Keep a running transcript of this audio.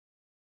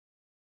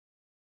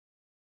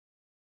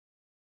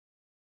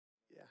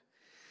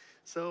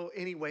So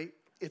anyway,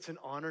 it's an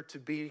honor to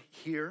be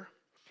here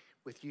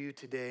with you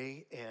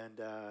today. And,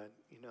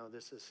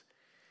 this is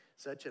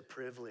such a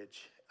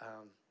privilege.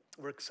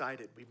 We're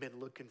excited. We've been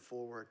looking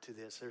forward to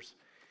this.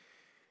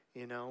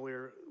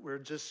 We're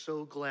just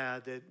so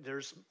glad that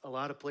there's a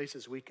lot of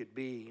places we could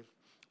be,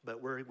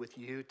 but we're with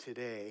you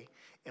today.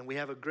 And we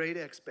have a great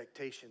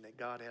expectation that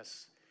God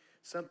has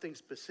something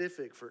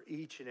specific for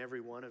each and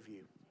every one of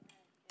you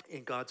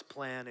in God's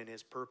plan and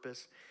his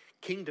purpose,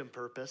 kingdom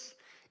purpose.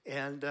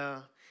 And,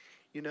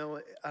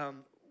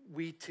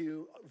 we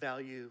too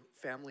value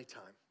family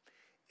time.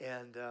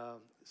 And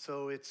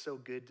so it's so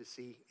good to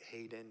see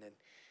Hayden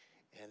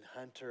and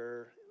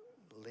Hunter,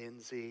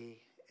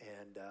 Lindsay,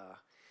 and,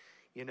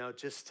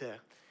 just to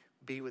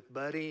be with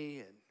Buddy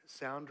and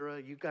Sandra,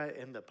 you guys,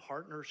 and the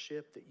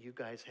partnership that you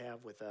guys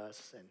have with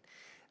us. And,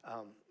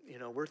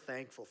 we're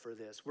thankful for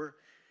this.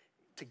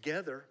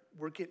 Together,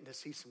 we're getting to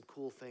see some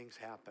cool things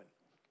happen.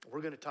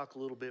 We're going to talk a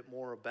little bit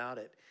more about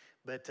it.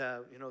 But,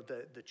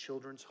 the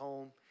children's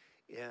home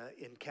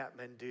in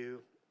Kathmandu,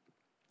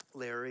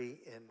 Larry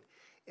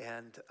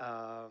and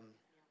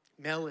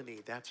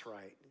Melanie, that's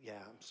right. Yeah,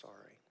 I'm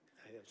sorry.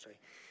 I didn't say.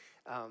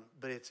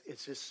 But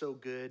it's just so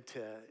good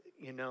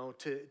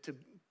to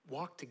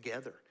walk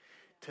together.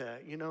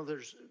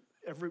 There's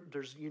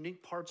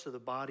unique parts of the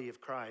body of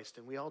Christ,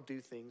 and we all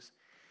do things,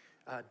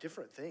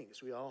 different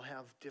things. We all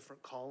have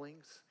different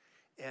callings.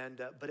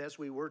 But as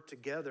we work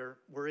together,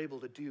 we're able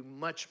to do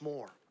much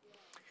more.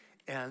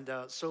 And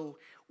so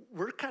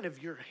we're kind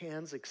of your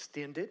hands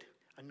extended.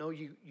 I know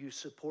you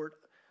support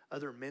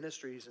other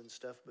ministries and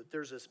stuff, but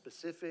there's a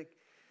specific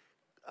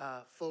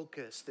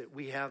focus that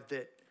we have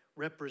that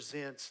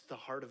represents the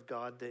heart of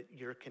God that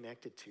you're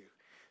connected to.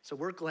 So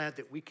we're glad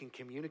that we can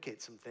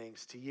communicate some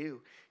things to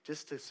you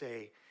just to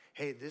say,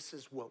 hey, this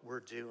is what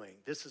we're doing.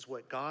 This is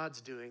what God's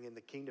doing in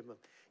the kingdom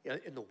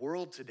in the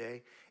world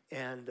today.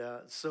 And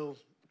so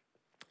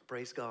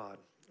praise God.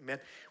 Man,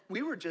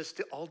 we were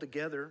just all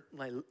together,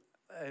 my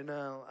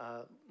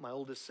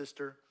oldest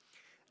sister,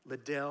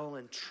 Liddell,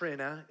 and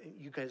Trina.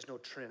 You guys know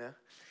Trina.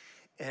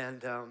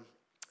 And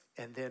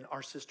then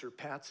our sister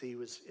Patsy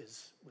was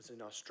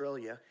in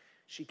Australia.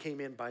 She came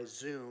in by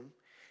Zoom.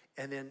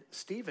 And then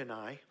Steve and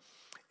I,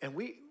 and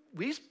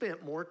we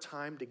spent more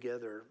time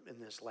together in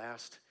this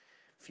last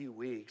few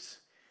weeks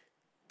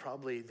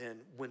probably than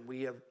when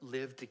we have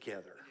lived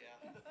together,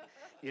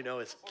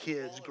 as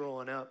kids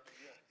growing up.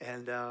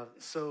 And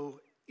so,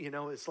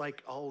 it's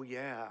like, oh,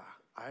 yeah,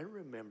 I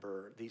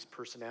remember these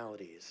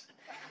personalities.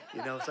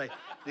 It's like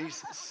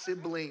these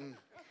sibling,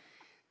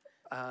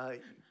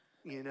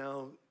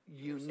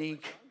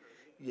 unique.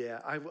 Yeah,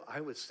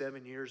 I was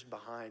 7 years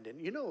behind. And,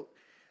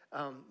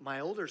 my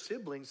older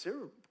siblings, they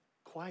were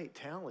quite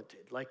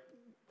talented, like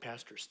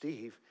Pastor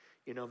Steve,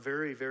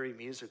 very, very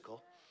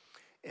musical.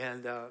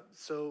 And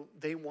so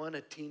they won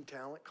a teen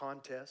talent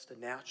contest, a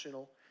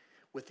national,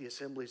 with the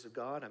Assemblies of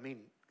God. I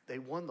mean, they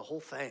won the whole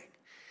thing,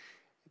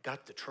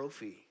 got the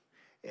trophy.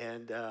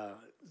 And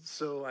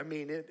so, I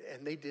mean,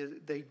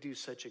 they do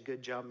such a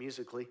good job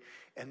musically.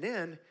 And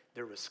then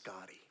there was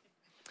Scotty,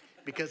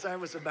 because I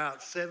was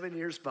about 7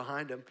 years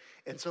behind him.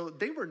 And so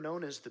they were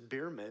known as the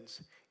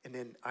Behrmans, and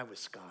then I was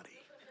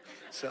Scotty.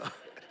 So,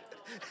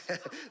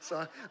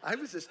 so I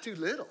was just too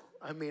little.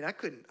 I mean, I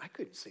couldn't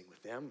sing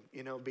with them,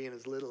 being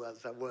as little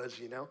as I was,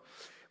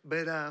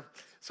 But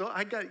so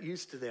I got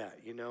used to that,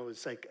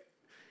 It's like,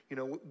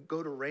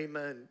 go to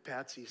Rhema and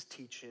Patsy's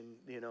teaching,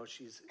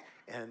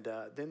 and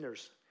then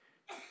there's,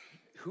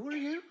 who are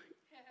you?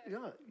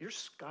 Yeah, you're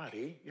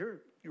Scotty. You're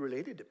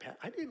related to Pat.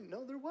 I didn't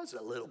know there was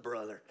a little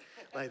brother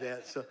like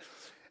that. So,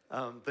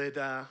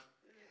 but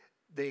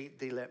they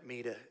let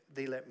me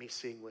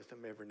sing with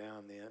them every now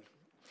and then,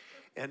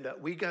 and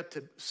we got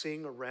to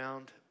sing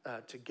around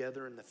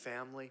together in the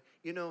family.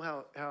 You know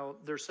how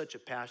there's such a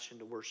passion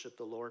to worship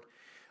the Lord.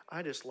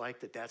 I just like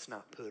that that's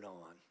not put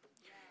on.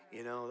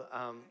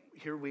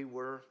 Here we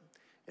were,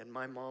 and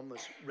my mom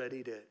was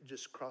ready to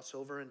just cross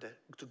over into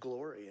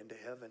glory, into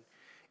heaven.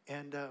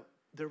 And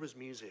there was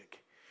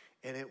music.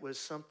 And it was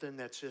something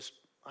that's just,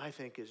 I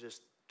think, is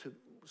just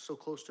so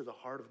close to the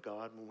heart of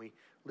God when we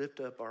lift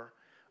up our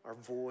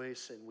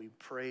voice and we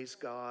praise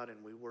God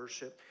and we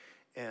worship.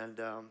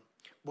 And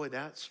boy,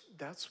 that's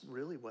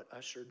really what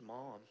ushered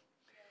Mom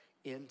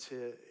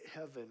into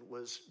heaven,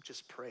 was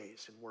just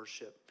praise and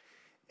worship.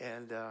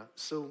 And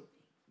so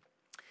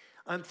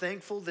I'm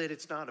thankful that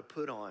it's not a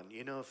put on.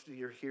 If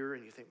you're here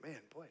and you think,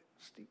 man, boy,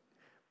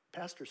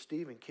 Pastor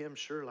Steve and Kim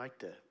sure like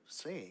to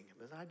sing.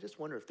 But I just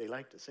wonder if they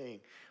like to sing.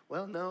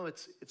 Well, no,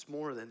 it's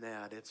more than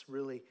that. It's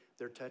really,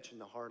 they're touching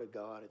the heart of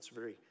God. It's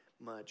very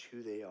much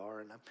who they are.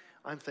 And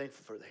I'm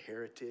thankful for the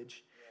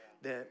heritage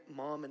that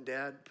Mom and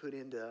Dad put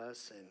into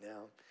us.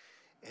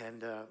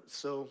 And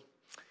so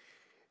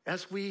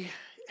as we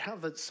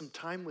have some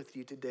time with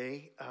you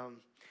today,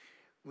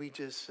 we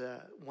just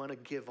want to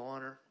give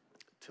honor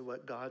to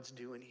what God's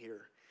doing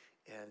here,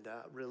 and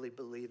really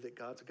believe that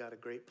God's got a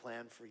great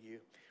plan for you.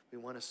 We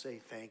want to say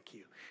thank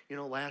you.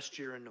 Last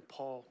year in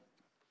Nepal,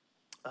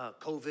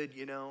 COVID,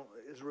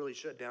 has really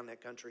shut down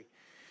that country.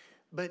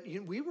 But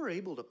we were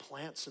able to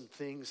plant some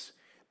things,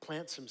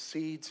 plant some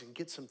seeds, and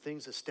get some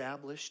things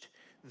established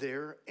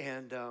there.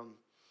 And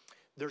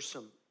there's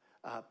some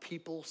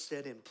people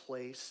set in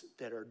place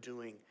that are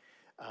doing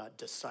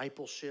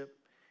discipleship,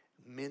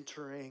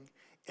 mentoring.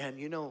 And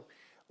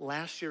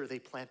last year they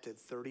planted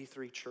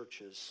 33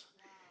 churches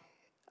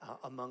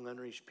among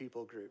unreached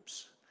people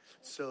groups.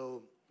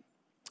 So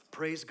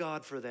praise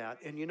God for that.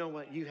 And you know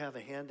what? You have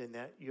a hand in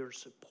that. You're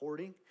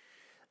supporting,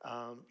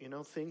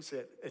 things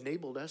that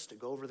enabled us to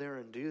go over there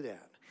and do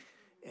that.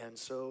 And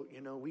so,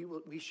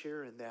 we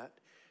share in that.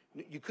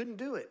 You couldn't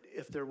do it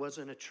if there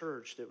wasn't a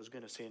church that was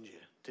going to send you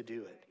to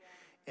do it.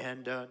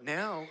 And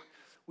now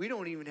we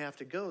don't even have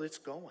to go. It's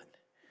going.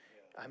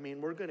 I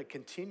mean, we're going to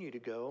continue to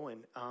go,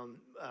 and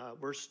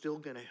we're still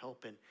going to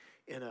help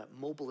in a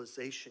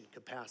mobilization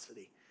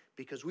capacity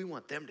because we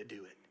want them to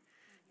do it.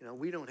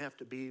 We don't have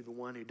to be the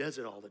one who does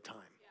it all the time.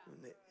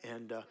 Yeah.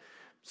 And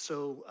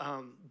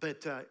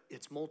but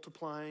it's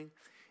multiplying.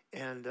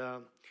 And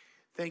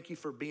thank you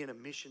for being a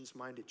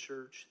missions-minded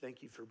church.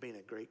 Thank you for being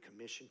a Great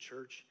Commission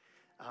church.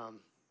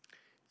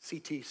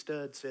 C.T.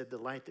 Studd said, the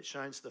light that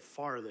shines the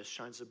farthest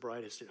shines the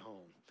brightest at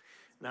home.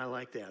 And I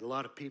like that. A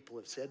lot of people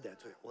have said that.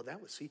 Well,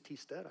 that was C.T.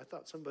 Studd. I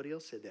thought somebody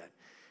else said that.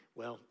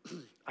 Well,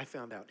 I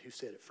found out who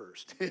said it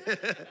first.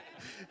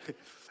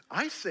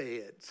 I say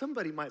it.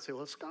 Somebody might say,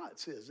 well, Scott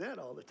says that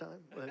all the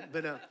time.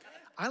 But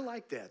I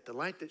like that. The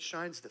light that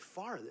shines the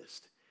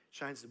farthest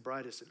shines the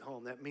brightest at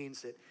home. That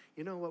means that,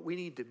 we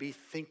need to be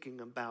thinking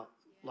about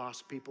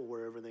lost people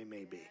wherever they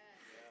may be.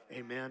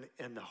 Amen.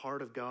 And the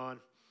heart of God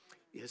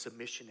is a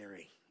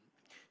missionary.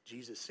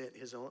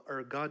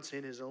 God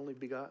sent his only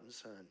begotten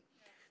Son,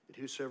 that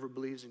whosoever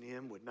believes in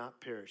him would not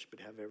perish but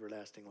have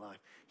everlasting life.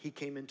 He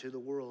came into the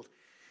world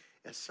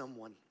as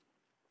someone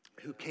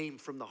who came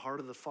from the heart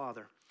of the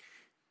Father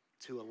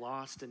to a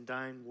lost and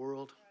dying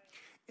world.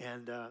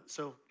 And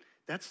so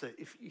that's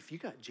if you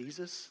got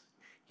Jesus,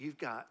 you've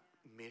got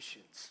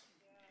missions.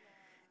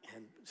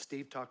 And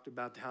Steve talked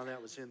about how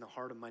that was in the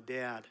heart of my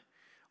dad,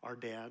 our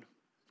dad.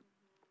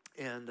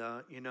 And,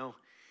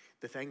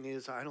 the thing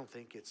is, I don't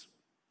think it's,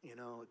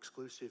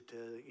 exclusive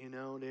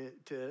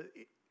to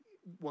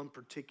one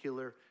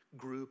particular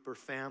group or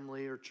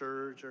family or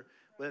church.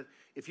 But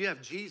if you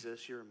have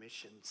Jesus, you're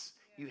missions.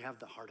 You have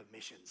the heart of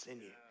missions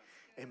in you.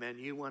 Amen.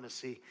 You want to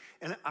see.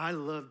 And I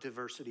love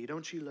diversity.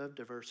 Don't you love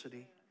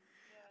diversity?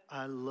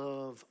 I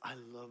love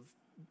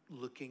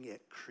looking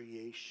at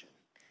creation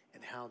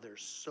and how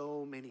there's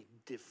so many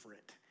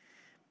different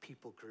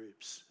people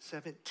groups.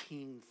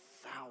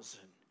 17,000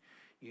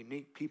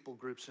 unique people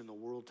groups in the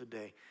world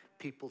today.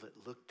 People that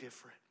look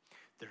different.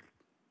 They're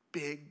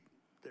big.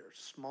 They're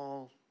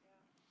small.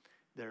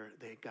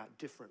 They got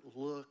different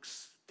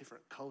looks,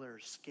 different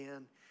colors,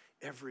 skin.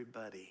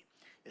 Everybody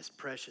is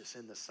precious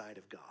in the sight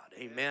of God.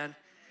 Amen? Amen.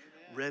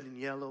 Red and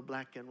yellow,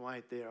 black and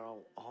white, they are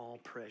all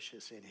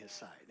precious in his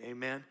sight.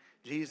 Amen?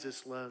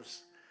 Jesus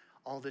loves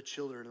all the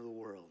children of the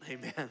world.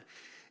 Amen?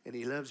 And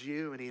he loves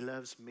you and he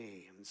loves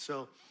me. And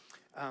so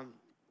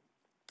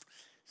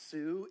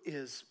Sue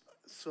is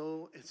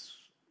it's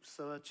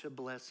such a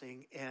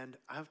blessing. And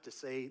I have to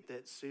say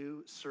that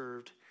Sue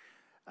served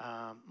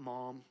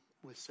Mom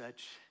with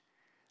such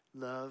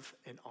love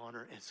and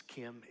honor as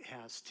Kim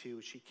has too.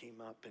 She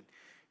came up and,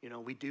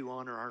 we do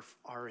honor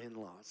our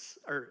in-laws,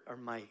 or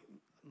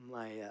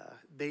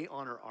they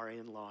honor our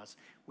in-laws.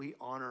 We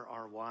honor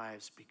our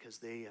wives because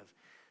they have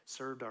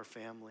served our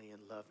family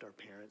and loved our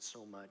parents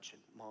so much,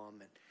 and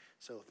Mom. And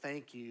so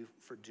thank you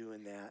for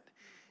doing that.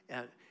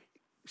 And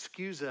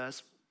excuse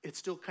us, it's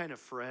still kind of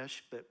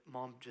fresh, but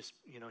Mom just,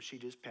 she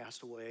just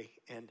passed away,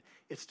 and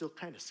it's still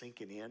kind of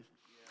sinking in.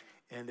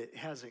 Yeah. And it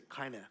hasn't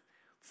kind of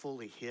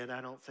fully hit,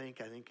 I don't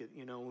think. I think,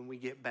 when we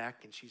get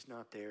back and she's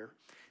not there,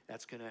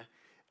 that's going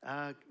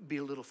to be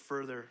a little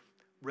further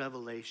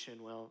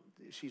revelation. Well,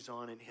 she's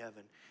on in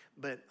heaven.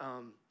 But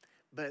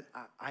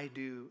I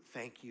do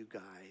thank you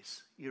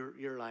guys.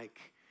 You're like,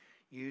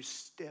 you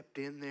stepped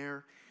in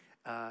there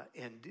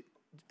and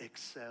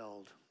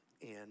excelled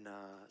in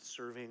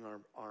serving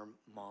our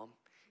mom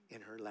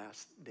in her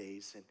last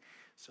days. And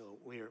so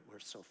we're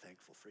so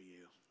thankful for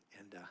you.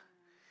 And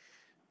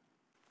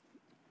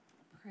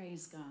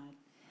praise God.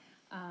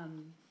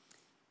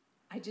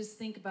 I just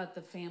think about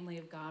the family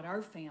of God,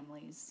 our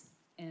families,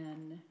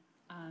 and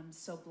I'm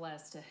so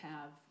blessed to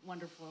have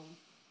wonderful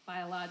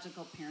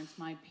biological parents,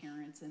 my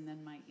parents, and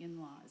then my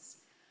in-laws.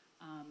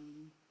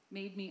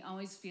 Made me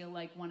always feel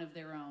like one of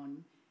their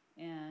own,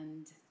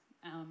 and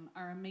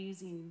are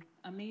amazing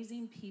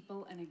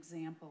people and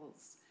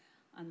examples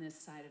on this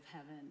side of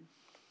heaven.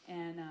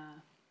 And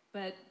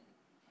but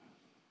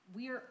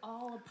we are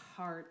all a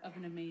part of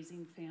an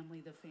amazing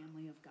family, the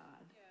family of God.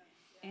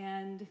 Yeah.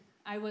 And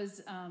I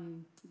was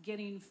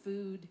getting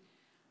food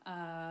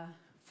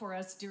for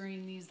us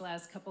during these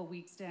last couple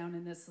weeks down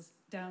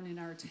in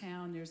our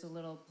town. There's a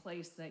little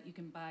place that you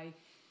can buy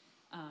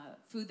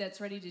food that's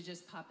ready to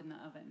just pop in the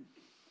oven.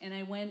 And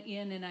I went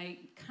in, and I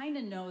kind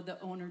of know the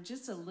owner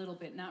just a little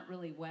bit, not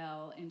really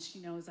well, and she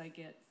knows I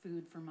get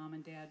food for Mom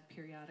and Dad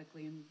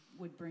periodically and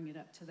would bring it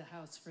up to the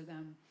house for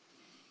them.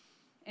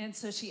 And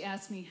so she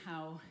asked me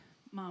how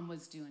Mom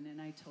was doing,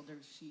 and I told her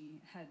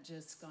she had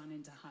just gone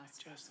into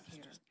hospice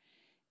care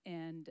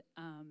and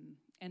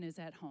is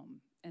at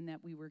home, and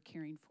that we were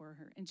caring for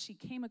her. And she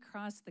came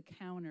across the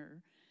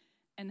counter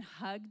and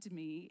hugged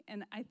me,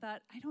 and I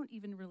thought, I don't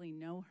even really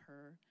know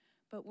her,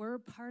 but we're a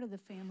part of the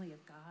family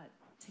of God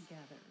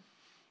together.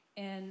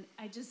 And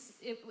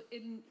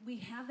we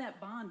have that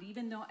bond,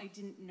 even though I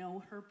didn't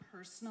know her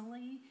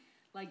personally,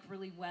 like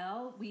really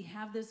well, we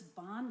have this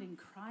bond in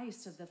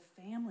Christ of the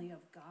family of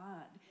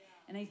God.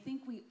 And I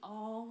think we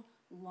all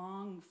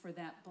long for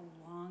that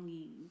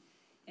belonging,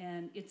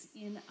 and it's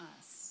in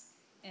us.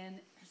 And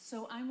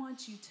so I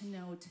want you to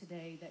know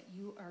today that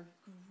you are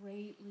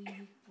greatly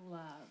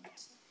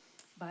loved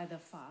by the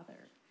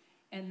Father,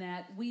 and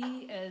that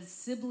we as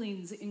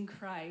siblings in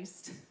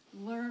Christ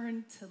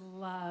learn to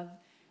love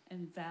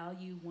and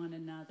value one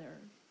another.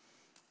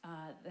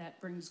 That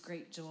brings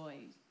great joy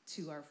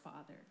to our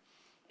Father.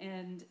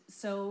 And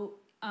so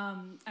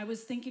I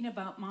was thinking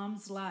about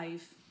Mom's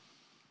life,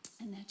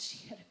 and that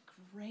she had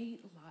a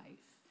great life,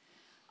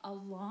 a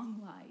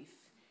long life,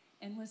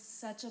 and was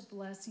such a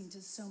blessing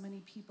to so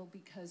many people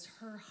because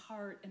her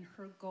heart and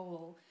her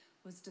goal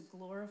was to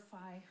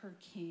glorify her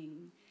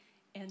King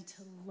and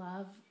to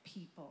love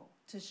people,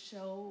 to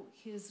show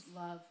his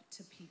love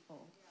to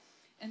people.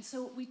 And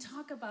so we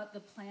talk about the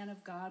plan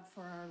of God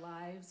for our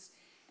lives,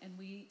 and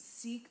we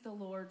seek the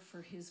Lord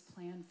for his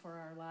plan for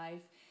our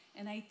life.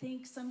 And I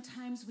think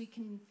sometimes we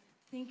can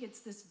think it's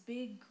this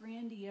big,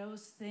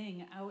 grandiose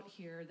thing out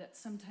here that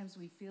sometimes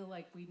we feel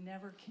like we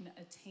never can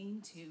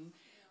attain to,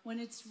 when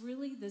it's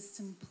really the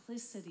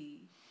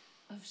simplicity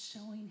of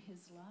showing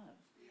his love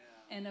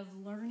and of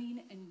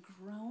learning and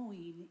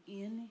growing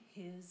in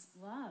his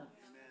love.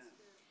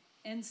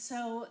 And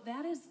so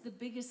that is the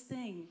biggest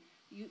thing.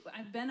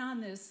 I've been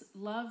on this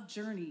love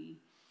journey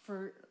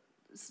for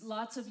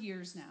lots of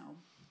years now.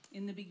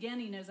 In the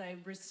beginning, as I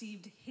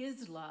received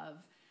his love,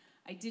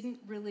 I didn't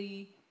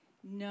really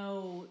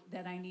know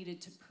that I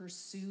needed to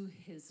pursue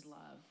his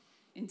love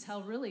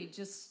until really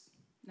just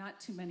not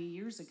too many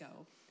years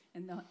ago.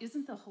 And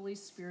isn't the Holy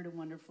Spirit a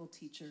wonderful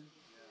teacher?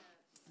 Yeah.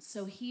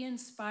 So he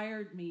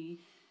inspired me,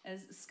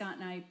 as Scott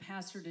and I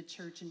pastored a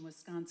church in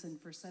Wisconsin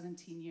for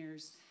 17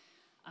 years,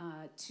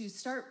 to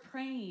start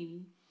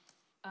praying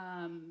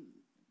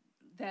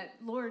that,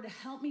 Lord,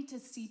 help me to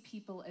see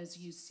people as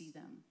you see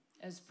them,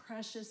 as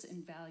precious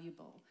and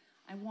valuable.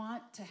 I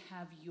want to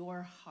have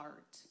your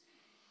heart.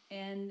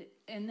 And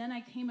then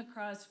I came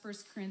across 1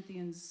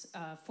 Corinthians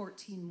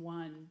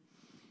 14:1.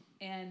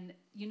 And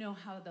you know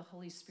how the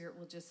Holy Spirit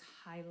will just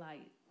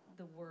highlight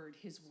the word,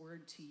 his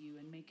word to you,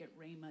 and make it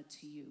rhema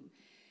to you.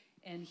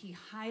 And he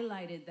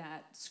highlighted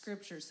that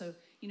scripture. So,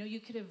 you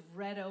could have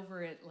read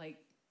over it like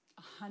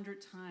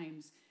 100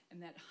 times,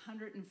 and that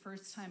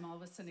 101st time, all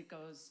of a sudden it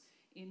goes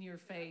in your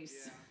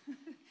face. Yeah.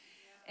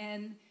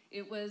 And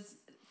it was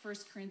 1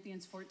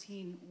 Corinthians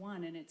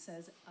 14:1, and it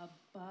says,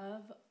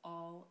 above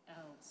all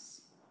else,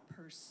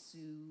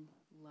 pursue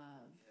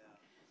love.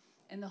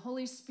 Yeah. And the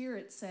Holy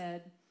Spirit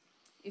said,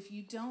 if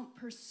you don't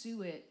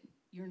pursue it,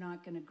 you're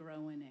not going to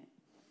grow in it.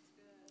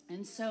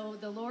 And so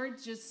the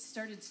Lord just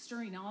started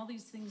stirring all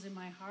these things in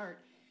my heart.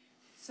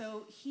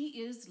 So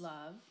he is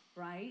love,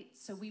 right?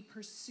 So we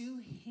pursue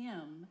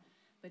him,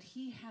 but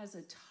he has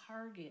a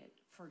target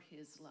for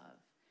his love.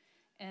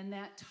 And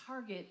that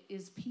target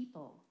is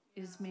people,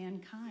 is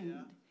mankind.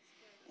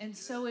 Yeah. And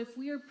so if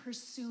we are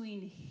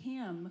pursuing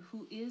him,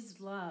 who is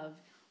love,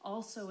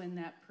 also in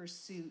that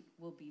pursuit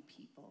will be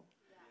people.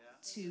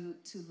 To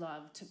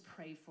love, to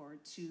pray for,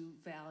 to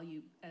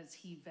value as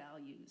he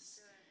values.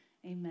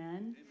 Amen?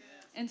 Amen.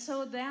 And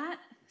so that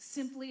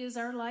simply is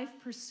our life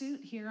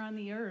pursuit here on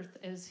the earth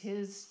as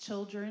his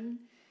children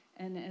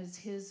and as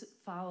his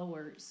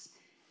followers.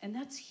 And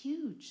that's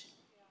huge.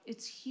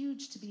 It's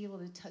huge to be able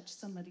to touch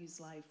somebody's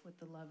life with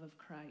the love of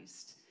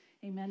Christ.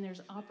 Amen. There's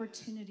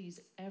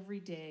opportunities every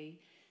day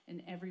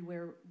and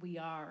everywhere we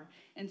are.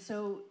 And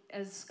so,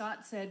 as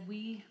Scott said,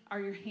 we are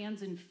your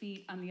hands and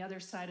feet on the other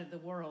side of the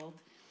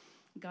world.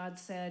 God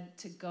said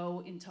to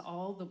go into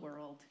all the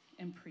world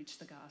and preach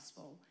the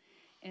gospel.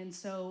 And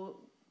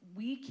so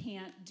we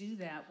can't do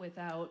that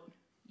without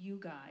you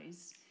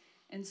guys.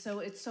 And so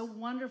it's so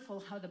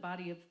wonderful how the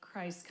body of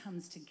Christ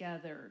comes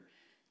together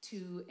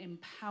to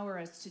empower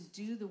us to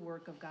do the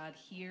work of God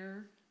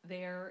here,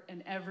 there,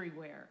 and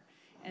everywhere,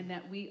 and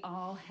that we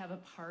all have a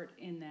part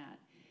in that.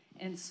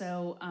 And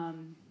so,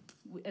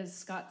 as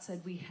Scott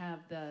said, we have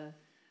the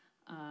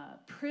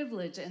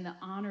privilege and the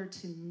honor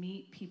to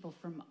meet people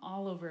from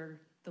all over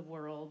the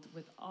world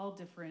with all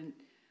different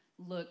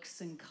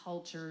looks and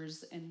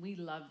cultures, and we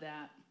love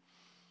that.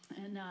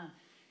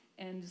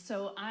 And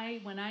so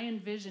when I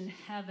envision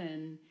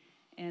heaven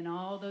and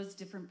all those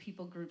different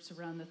people groups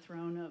around the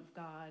throne of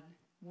God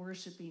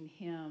worshiping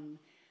him,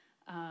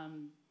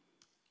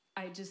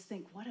 I just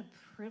think what a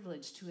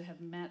privilege to have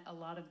met a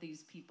lot of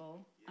these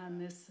people on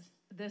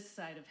this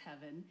side of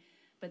heaven,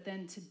 but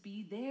then to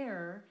be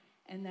there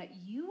and that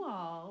you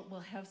all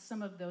will have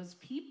some of those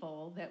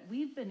people that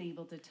we've been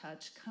able to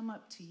touch come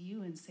up to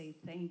you and say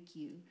thank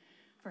you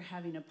for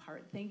having a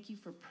part. Thank you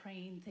for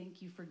praying.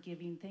 Thank you for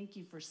giving. Thank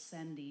you for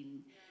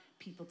sending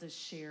people to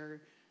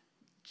share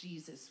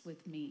Jesus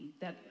with me.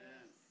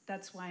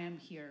 That's why I'm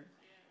here.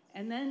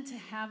 And then to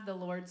have the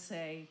Lord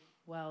say,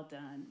 well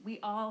done. We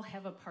all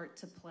have a part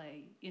to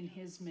play in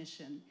his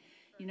mission.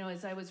 You know,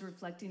 as I was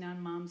reflecting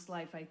on Mom's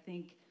life, I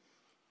think,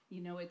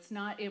 you know, it's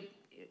not,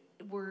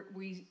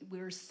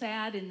 we're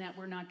sad in that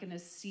we're not going to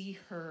see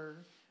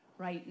her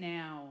right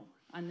now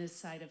on this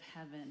side of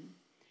heaven.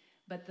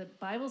 But the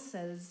Bible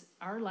says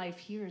our life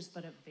here is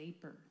but a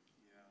vapor.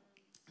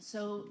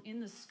 So in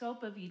the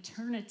scope of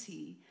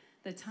eternity,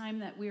 the time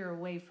that we are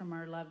away from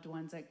our loved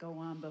ones that go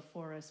on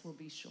before us will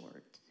be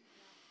short.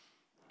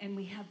 And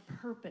we have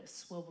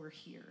purpose while we're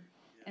here.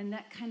 And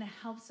that kind of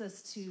helps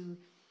us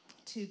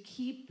to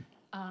keep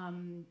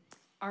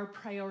our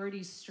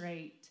priorities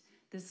straight.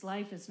 This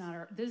place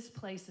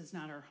is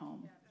not our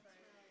home.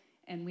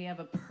 And we have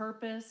a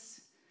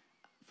purpose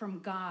from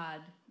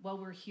God while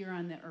we're here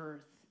on the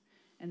earth.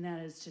 And that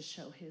is to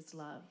show his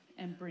love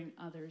and bring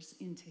others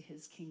into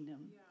his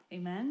kingdom.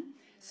 Amen?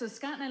 So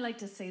Scott and I like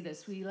to say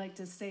this. We like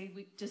to say,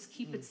 we just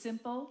keep it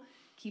simple.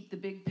 Keep the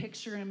big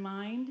picture in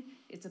mind.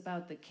 It's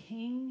about the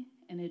king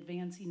and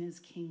advancing his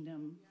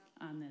kingdom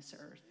on this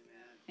earth.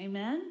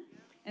 Amen?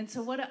 And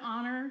so what an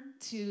honor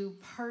to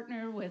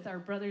partner with our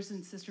brothers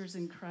and sisters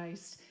in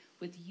Christ,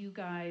 with you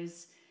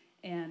guys,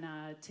 and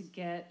to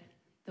get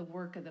the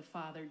work of the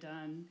Father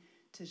done,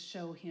 to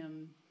show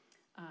him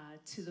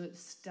to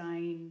this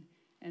dying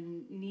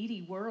and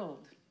needy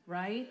world,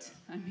 right?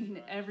 I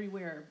mean,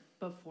 everywhere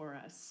before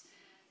us.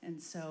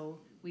 And so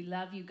we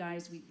love you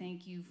guys. We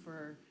thank you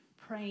for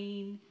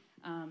praying.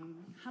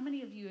 How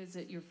many of you is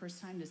it your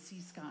first time to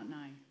see Scott and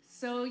I?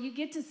 So you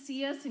get to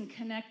see us and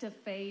connect a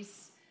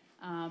face.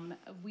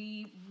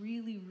 We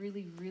really,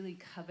 really, really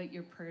covet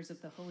your prayers.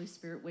 If the Holy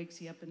Spirit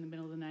wakes you up in the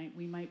middle of the night,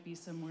 we might be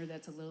somewhere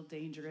that's a little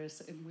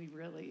dangerous, and we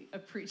really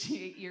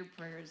appreciate your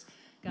prayers.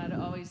 God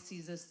always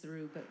sees us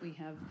through, but we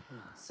have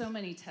so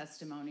many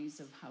testimonies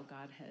of how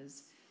God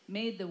has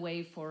made the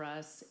way for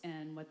us,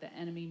 and what the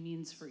enemy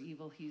means for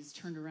evil, he's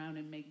turned around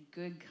and made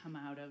good come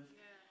out of.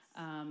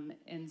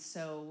 And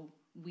so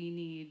we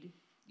need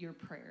your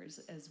prayers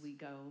as we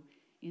go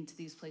into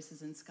these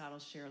places, and Scott will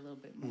share a little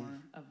bit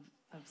more of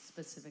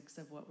specifics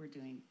of what we're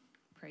doing.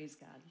 Praise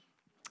God.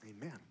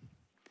 Amen.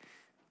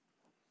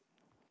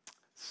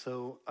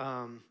 So,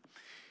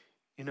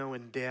 you know,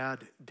 when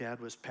Dad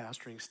was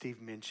pastoring,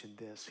 Steve mentioned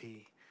this.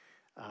 He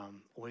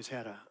always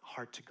had a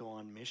heart to go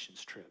on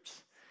missions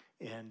trips,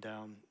 and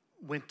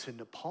went to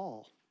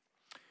Nepal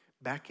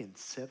back in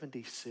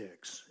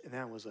 '76, and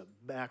that was a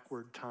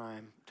backward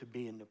time to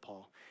be in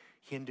Nepal.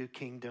 Hindu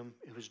kingdom,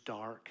 it was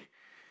dark.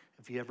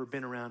 If you ever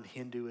been around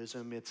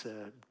Hinduism, it's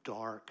a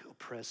dark,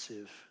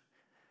 oppressive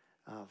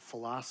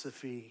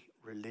philosophy,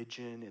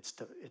 religion.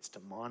 It's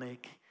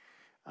demonic,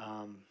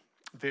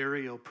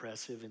 very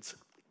oppressive. It's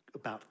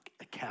about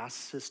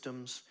caste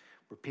systems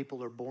where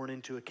people are born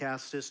into a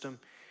caste system.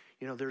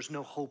 You know, there's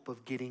no hope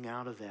of getting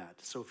out of that.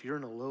 So if you're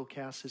in a low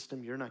caste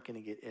system, you're not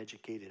going to get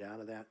educated out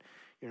of that.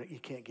 You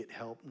can't get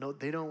help. No,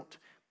 they don't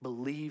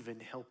believe in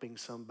helping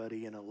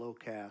somebody in a low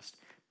caste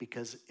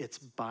because it's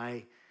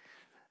by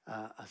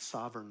a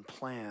sovereign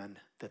plan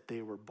that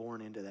they were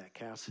born into that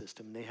caste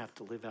system. They have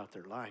to live out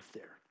their life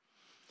there.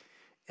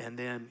 And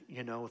then,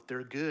 you know, if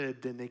they're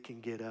good, then they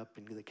can get up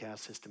into the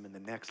caste system in the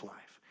next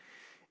life.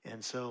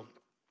 And so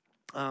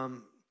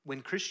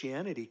when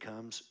Christianity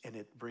comes and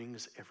it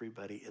brings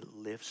everybody, it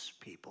lifts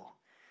people.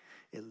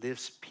 It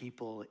lifts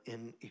people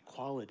in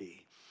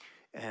equality.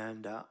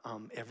 And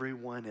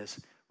everyone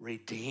is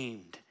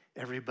redeemed.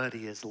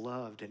 Everybody is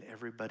loved, and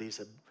everybody's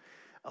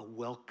a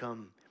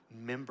welcome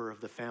member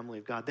of the family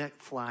of God.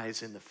 That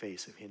flies in the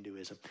face of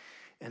Hinduism.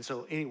 And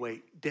so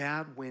anyway,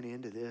 Dad went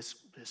into this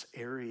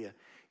area,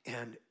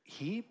 and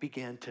he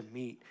began to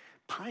meet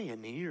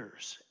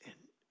pioneers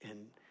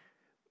and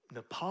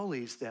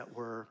Nepalis that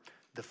were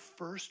the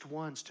first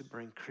ones to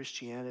bring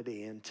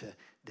Christianity into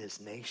this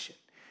nation.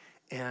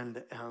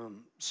 And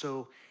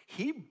so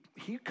he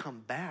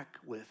come back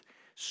with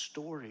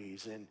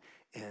stories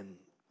and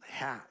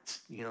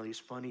hats, you know, these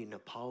funny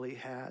Nepali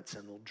hats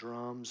and little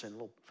drums and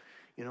little,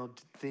 you know,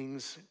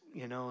 things.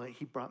 You know,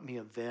 he brought me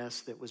a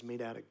vest that was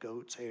made out of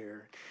goat's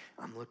hair.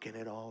 I'm looking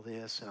at all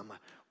this, and I'm like,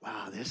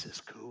 wow, this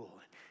is cool.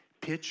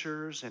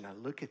 Pictures, and I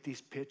look at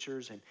these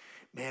pictures, and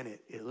man,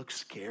 it looks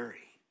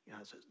scary. You know,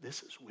 I said,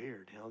 this is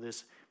weird. You know,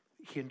 this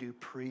Hindu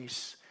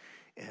priests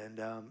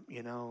and,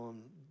 you know,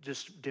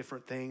 just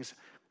different things,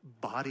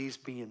 bodies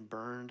being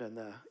burned and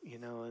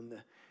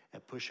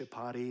at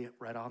Pushapati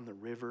right on the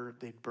river.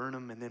 They'd burn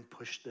them and then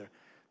push the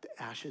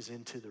ashes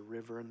into the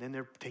river, and then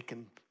they're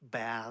taking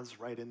baths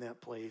right in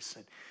that place.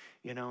 And,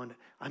 you know, and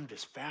I'm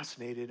just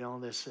fascinated in all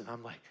this, and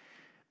I'm like,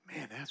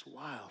 man, that's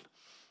wild.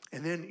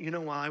 And then, you know,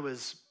 while I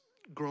was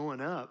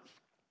growing up,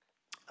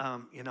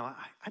 you know,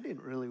 I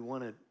didn't really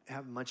want to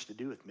have much to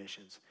do with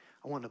missions.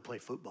 I wanted to play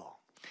football.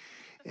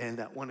 And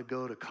I want to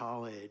go to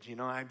college. You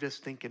know, I'm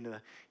just thinking,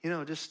 you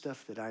know, just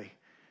stuff that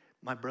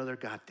my brother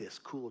got this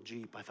cool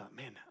Jeep. I thought,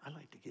 man, I'd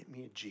like to get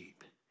me a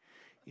Jeep.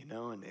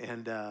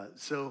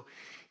 So,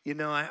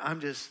 I'm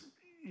just,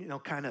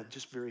 kind of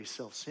just very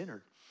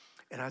self-centered.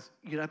 And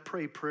I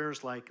pray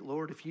prayers like,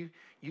 Lord, if you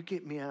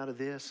get me out of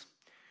this,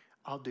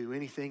 I'll do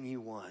anything you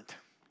want.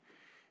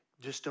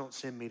 Just don't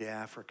send me to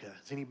Africa.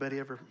 Has anybody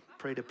ever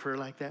prayed a prayer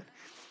like that?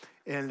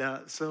 And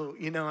so,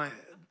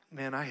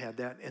 I had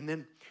that. And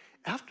then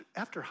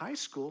after high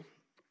school,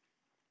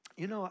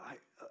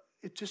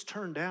 it just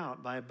turned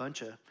out by a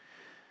bunch of,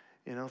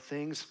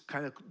 things,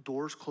 kind of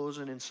doors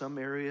closing in some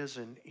areas,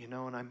 and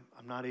I'm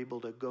not able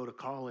to go to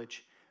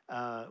college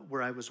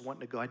where I was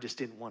wanting to go. I just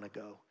didn't want to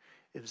go.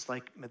 It was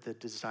like the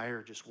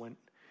desire just went,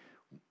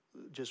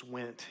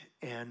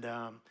 and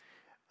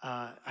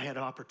I had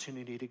an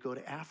opportunity to go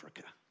to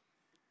Africa,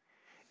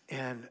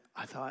 and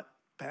I thought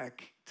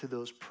back to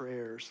those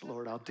prayers,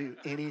 Lord, I'll do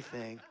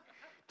anything,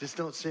 just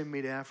don't send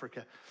me to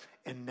Africa.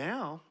 And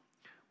now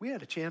we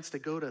had a chance to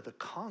go to the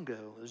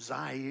Congo,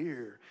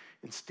 Zaire,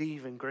 and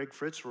Steve and Greg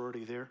Fritz were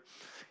already there.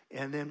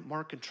 And then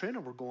Mark and Trina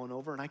were going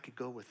over, and I could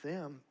go with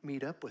them,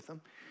 meet up with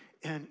them.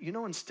 And,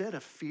 instead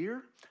of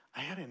fear, I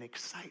had an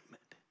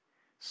excitement.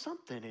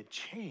 Something had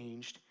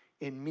changed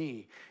in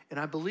me. And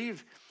I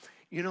believe,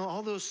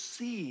 all those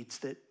seeds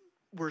that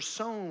were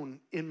sown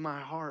in my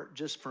heart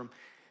just from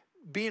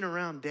being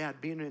around Dad,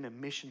 being in a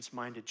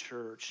missions-minded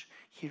church,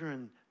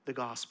 hearing the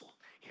gospel,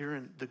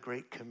 hearing the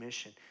Great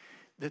Commission,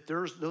 that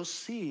those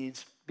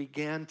seeds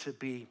began to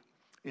be,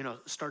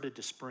 started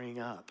to spring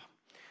up.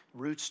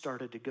 Roots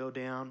started to go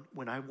down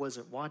when I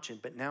wasn't watching,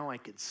 but now I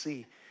could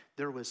see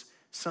there was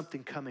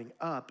something coming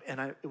up, and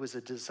it was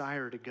a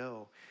desire to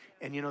go.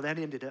 And, that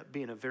ended up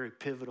being a very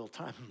pivotal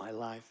time in my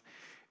life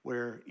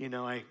where,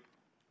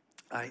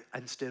 I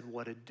instead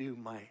wanted to do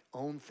my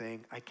own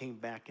thing. I came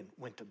back and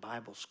went to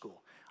Bible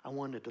school. I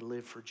wanted to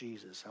live for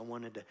Jesus. I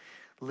wanted to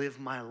live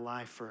my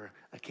life for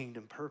a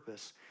kingdom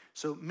purpose.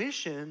 So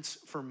missions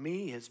for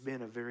me has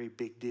been a very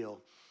big deal.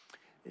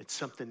 It's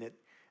something that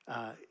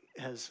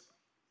has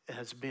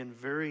been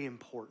very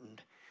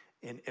important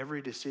in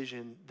every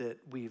decision that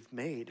we've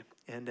made.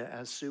 And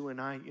as Sue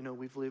and I,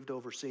 we've lived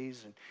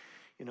overseas,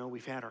 and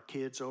we've had our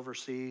kids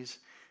overseas,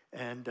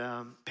 and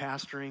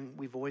pastoring.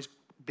 We've always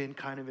been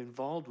kind of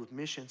involved with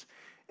missions,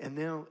 and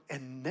now,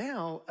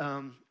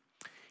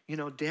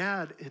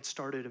 Dad had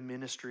started a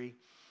ministry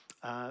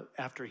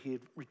after he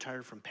had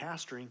retired from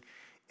pastoring,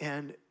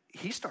 and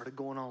he started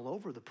going all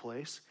over the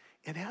place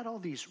and had all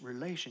these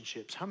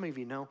relationships. How many of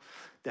you know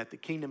that the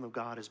kingdom of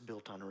God is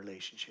built on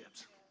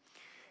relationships?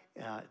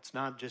 It's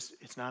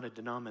not a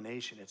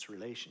denomination, it's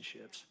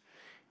relationships.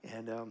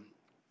 And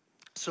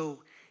so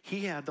he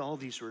had all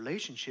these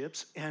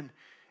relationships, and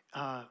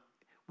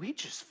we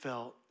just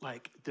felt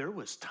like there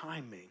was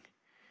timing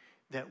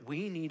that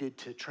we needed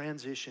to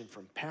transition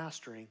from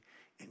pastoring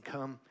and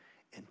come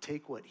and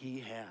take what he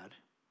had.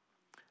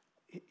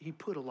 He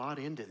put a lot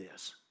into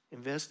this,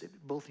 invested.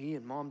 Both he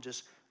and Mom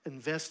just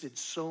invested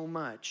so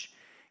much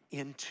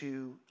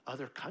into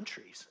other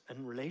countries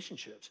and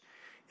relationships.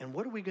 And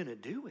what are we going to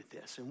do with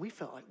this? And we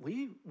felt like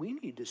we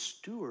need to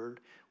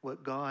steward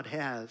what God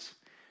has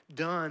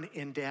done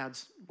in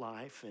Dad's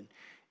life.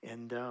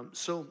 And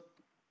so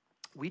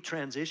we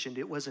transitioned.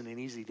 It wasn't an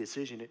easy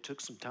decision. It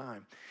took some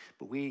time.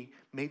 But we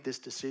made this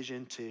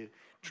decision to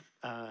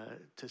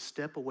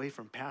step away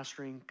from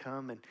pastoring,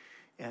 come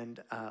and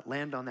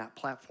land on that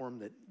platform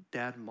that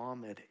Dad and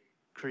Mom had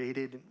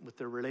created with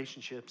their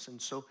relationships. And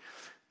so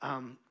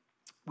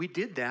we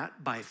did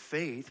that by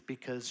faith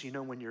because,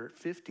 when you're at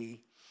 50,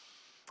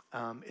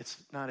 it's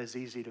not as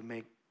easy to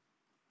make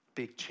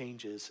big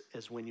changes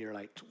as when you're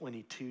like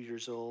 22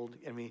 years old.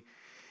 I mean,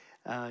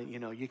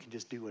 you can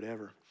just do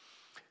whatever.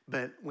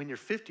 But when you're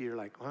 50, you're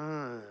like,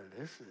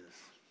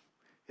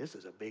 this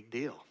is a big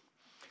deal.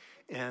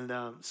 And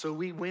so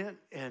we went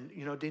and,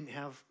 didn't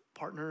have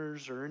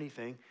partners or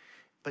anything.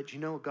 But,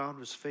 God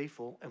was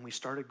faithful, and we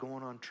started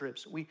going on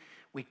trips. We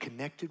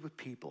connected with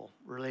people,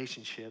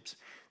 relationships,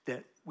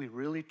 that we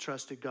really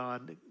trusted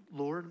God.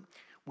 Lord,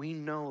 we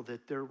know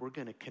that we're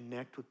going to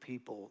connect with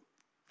people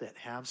that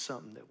have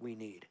something that we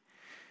need.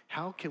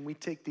 How can we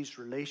take these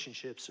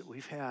relationships that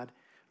we've had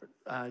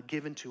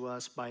given to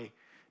us by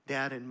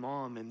Dad and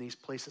Mom in these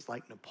places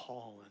like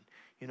Nepal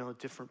and,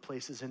 different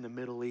places in the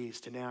Middle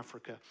East and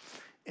Africa,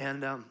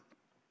 and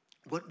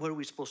what are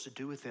we supposed to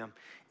do with them?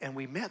 And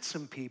we met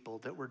some people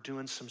that were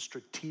doing some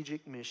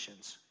strategic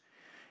missions.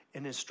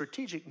 And then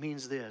strategic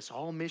means this: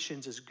 all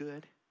missions is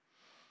good.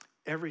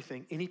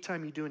 Everything,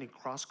 anytime you do any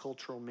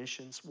cross-cultural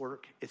missions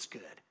work, it's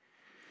good.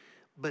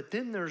 But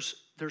then there's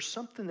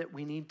something that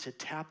we need to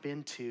tap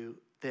into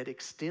that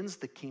extends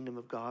the kingdom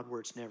of God where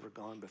it's never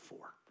gone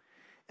before.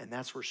 And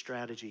that's where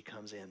strategy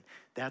comes in.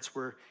 That's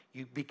where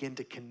you begin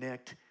to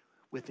connect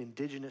with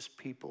indigenous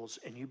peoples,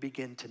 and you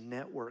begin to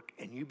network,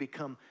 and you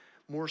become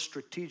more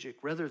strategic.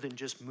 Rather than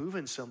just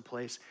moving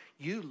someplace,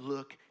 you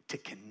look to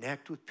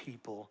connect with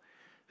people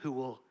who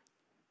will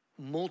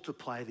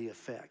multiply the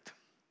effect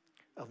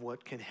of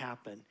what can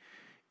happen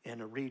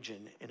in a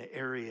region, in an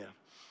area.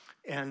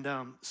 And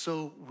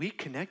so we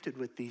connected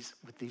with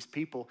these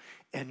people,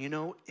 and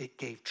it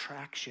gave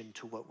traction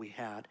to what we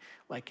had,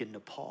 like in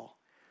Nepal.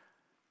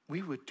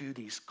 we would do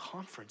these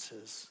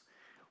conferences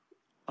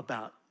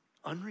about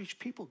unreached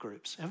people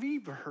groups. Have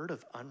you ever heard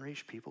of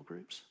unreached people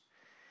groups?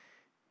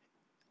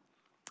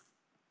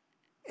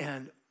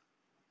 And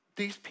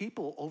these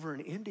people over in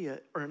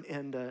India or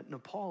in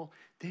Nepal,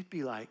 they'd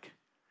be like,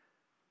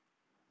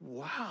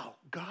 wow,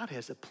 God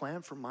has a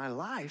plan for my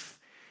life,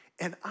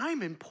 and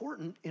I'm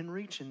important in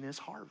reaching this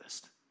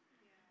harvest.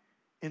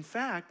 In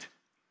fact,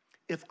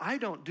 if I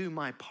don't do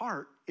my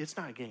part, it's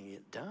not going to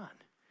get done.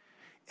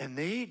 And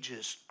they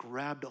just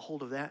grabbed a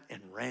hold of that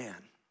and ran.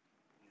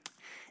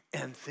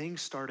 And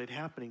things started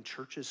happening.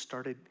 Churches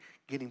started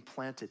getting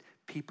planted.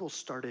 People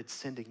started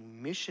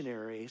sending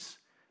missionaries,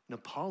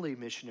 Nepali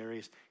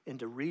missionaries,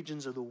 into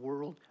regions of the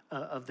world,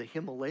 of the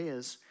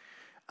Himalayas,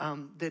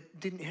 that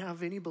didn't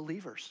have any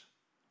believers.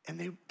 And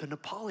the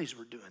Nepalis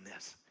were doing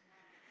this.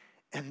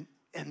 And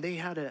they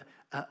had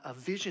a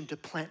vision to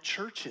plant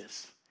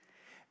churches.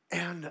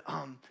 And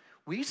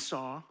we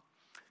saw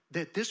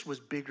that this was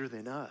bigger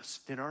than us,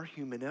 than our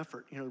human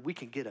effort. You know, we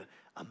can get a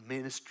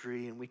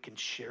ministry and we can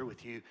share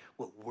with you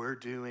what we're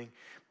doing.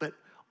 But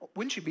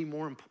wouldn't you be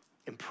more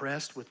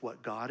impressed with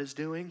what God is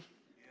doing?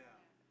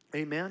 Yeah.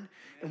 Amen?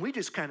 And we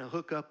just kind of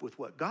hook up with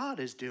what God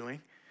is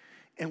doing.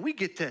 And we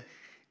get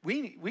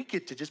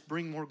to just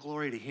bring more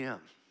glory to him.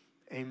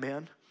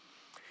 Amen?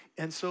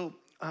 And so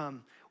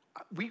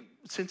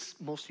since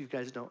most of you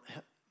guys don't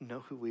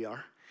know who we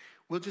are,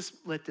 we'll just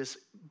let this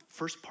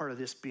first part of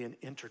this be an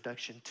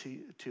introduction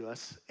to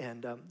us.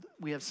 And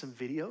we have some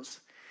videos.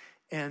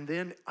 And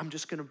then I'm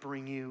just going to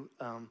bring you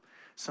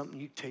something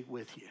you take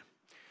with you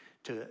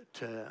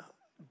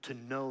to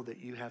know that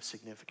you have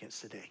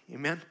significance today.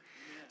 Amen?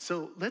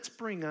 So let's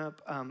bring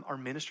up our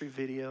ministry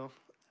video.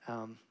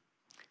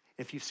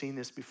 If you've seen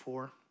this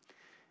before,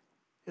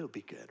 it'll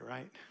be good,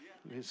 right?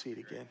 Yeah. You'll see it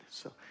again.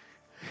 So.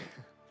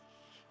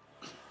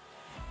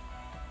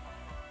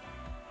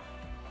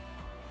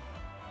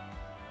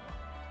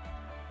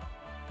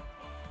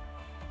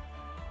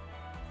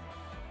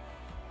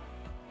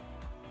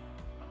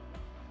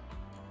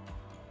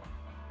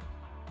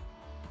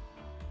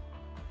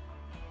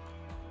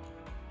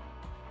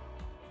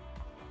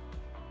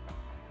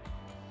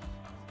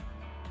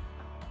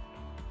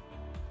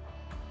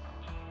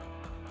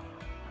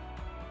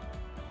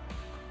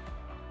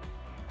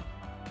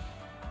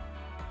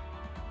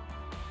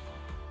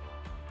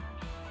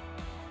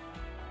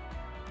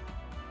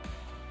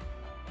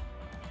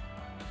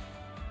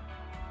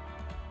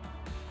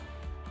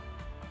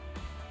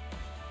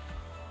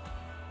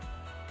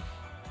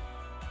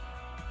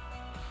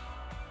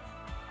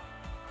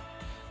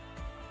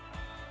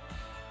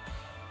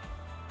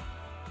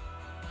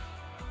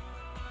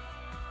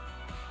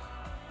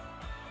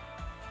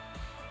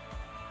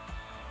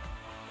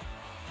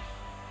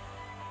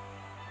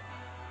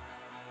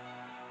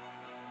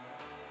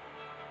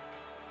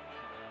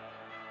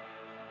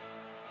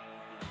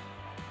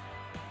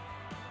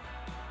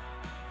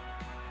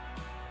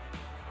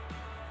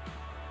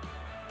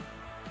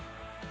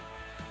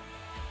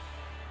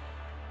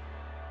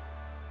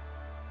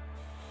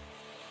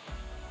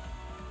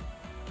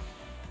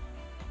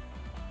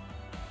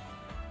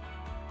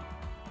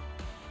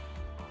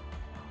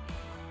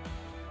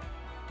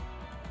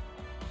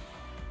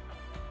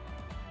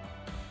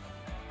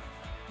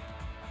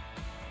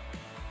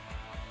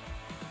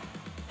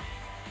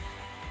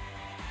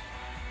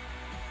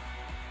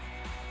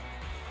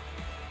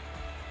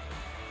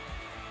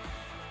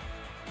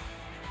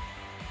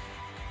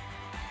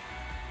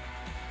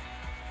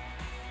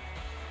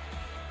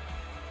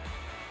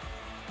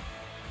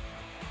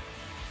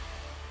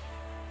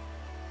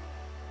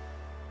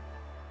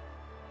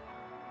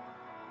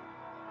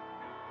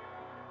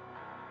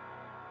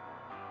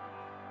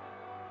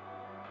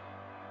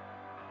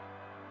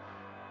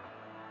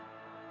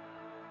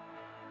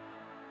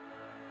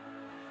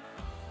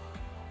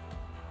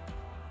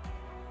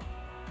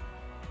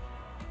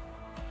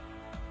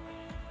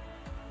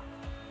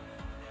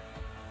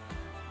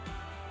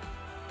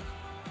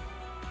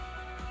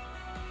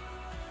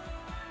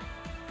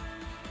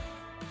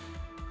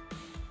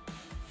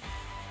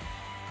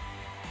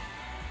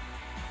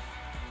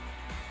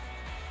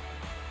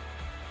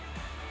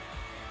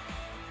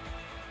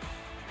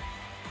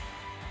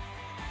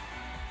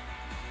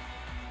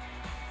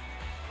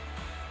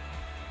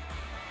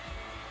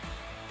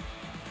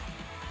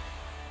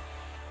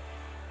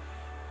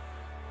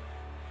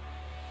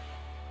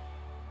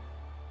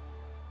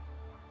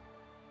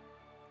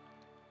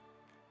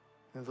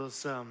 And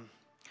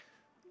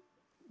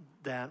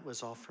that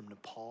was all from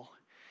Nepal.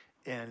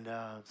 And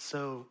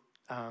so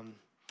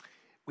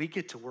we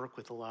get to work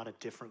with a lot of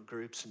different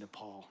groups in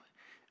Nepal.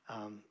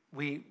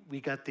 We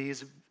got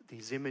these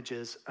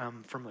images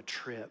from a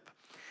trip.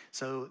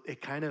 So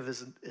it kind of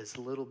is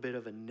a little bit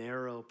of a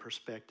narrow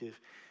perspective.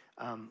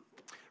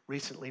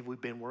 Recently,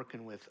 we've been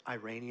working with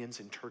Iranians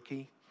in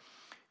Turkey.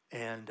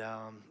 And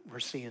we're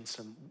seeing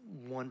some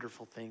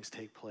wonderful things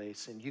take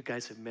place. And you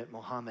guys have met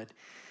Mohammed.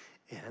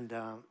 And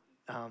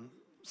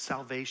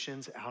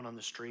salvations out on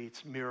the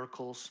streets,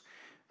 miracles,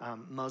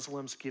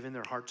 Muslims giving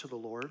their heart to the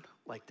Lord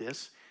like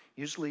this.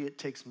 Usually it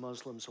takes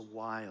Muslims a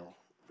while,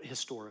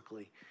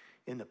 historically,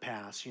 in the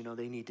past.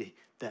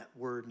 That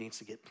word needs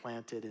to get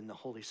planted, and the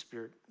Holy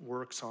Spirit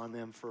works on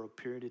them for a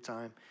period of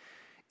time.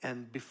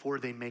 And before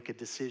they make a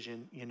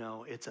decision,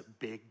 it's a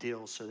big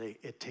deal. So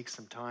it takes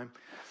some time.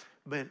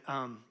 But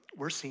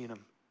we're seeing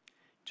them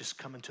just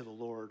coming to the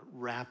Lord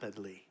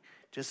rapidly.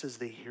 Just as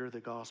they hear the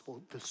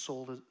gospel, the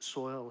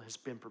soil has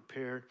been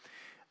prepared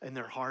in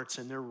their hearts,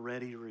 and they're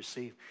ready to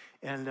receive.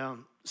 And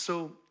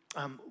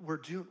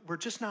we're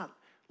just not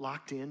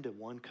locked into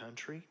one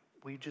country.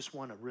 We just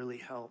want to really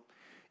help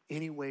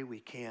any way we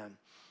can.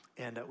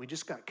 And we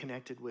just got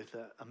connected with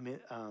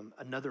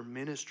another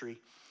ministry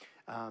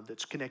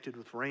that's connected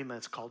with Rhema.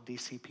 It's called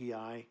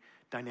DCPI,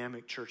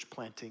 Dynamic Church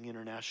Planting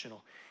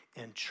International.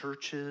 And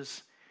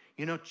churches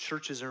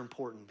are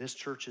important. This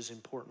church is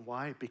important.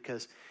 Why?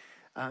 Because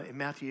in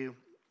Matthew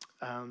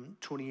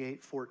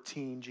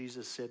 28:14,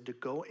 Jesus said to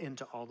go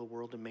into all the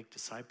world and make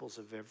disciples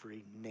of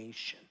every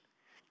nation.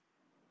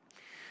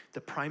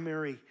 The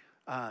primary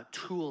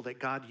tool that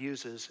God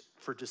uses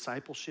for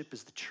discipleship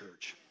is the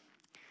church.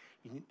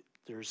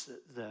 There's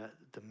the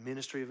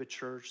ministry of a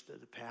church,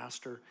 the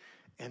pastor,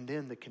 and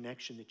then the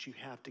connection that you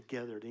have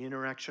together. The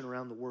interaction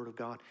around the Word of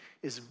God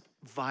is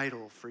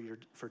vital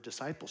for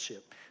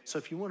discipleship. So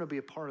if you want to be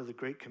a part of the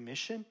Great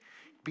Commission,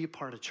 be a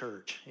part of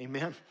church.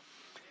 Amen?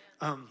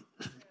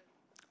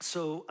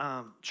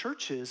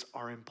 Churches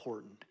are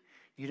important.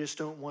 You just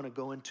don't want to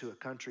go into a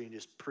country and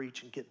just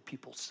preach and get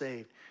people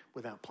saved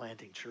without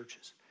planting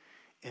churches.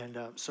 And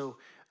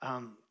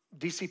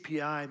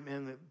DCPI,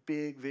 man, the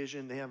big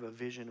vision, they have a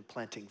vision of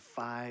planting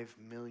 5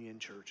 million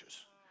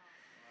churches.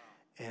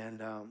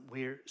 And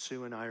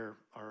Sue and I are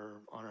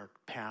on our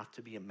path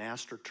to be a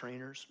master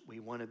trainers. We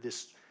wanted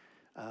this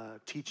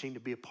teaching to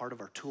be a part of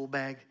our tool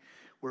bag,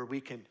 where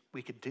we could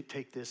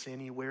take this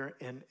anywhere.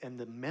 And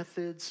the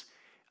methods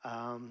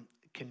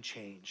can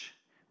change,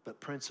 but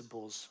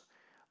principles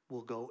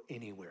will go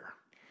anywhere.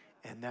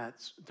 And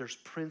there's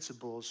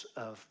principles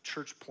of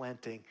church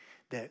planting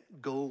that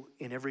go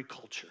in every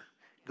culture,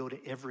 go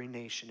to every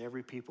nation,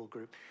 every people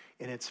group,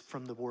 and it's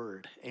from the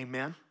Word.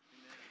 Amen?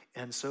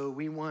 And so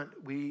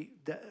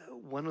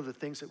one of the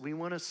things that we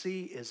want to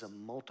see is a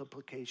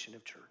multiplication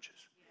of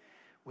churches.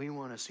 We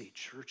want to see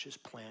churches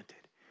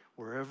planted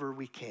wherever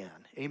we can.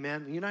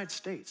 Amen? In the United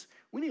States,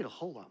 we need a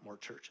whole lot more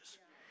churches.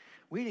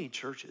 We need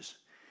churches,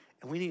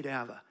 and we need to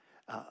have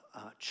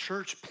a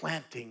church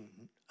planting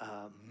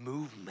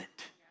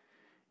movement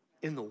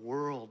in the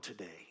world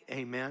today.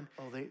 Amen?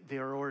 Oh,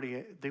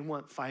 they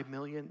want 5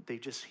 million. They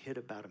just hit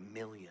about 1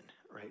 million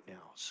right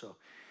now, so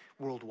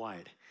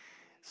worldwide.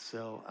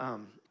 So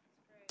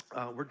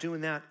we're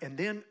doing that. And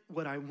then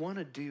what I want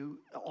to do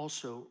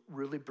also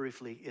really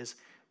briefly is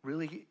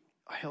really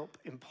help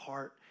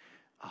impart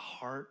a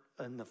heart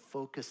and the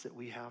focus that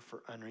we have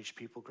for unreached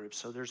people groups.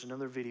 So there's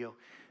another video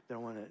that I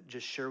want to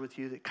just share with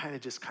you that kind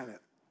of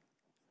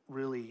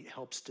really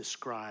helps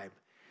describe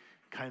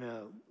kind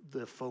of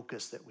the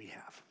focus that we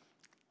have.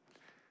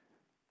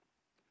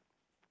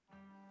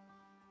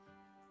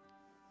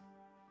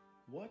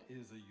 What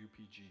is a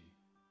UPG?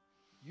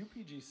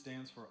 UPG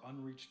stands for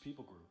Unreached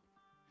People Group.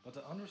 But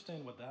to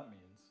understand what that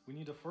means, we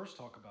need to first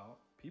talk about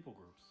people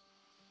groups.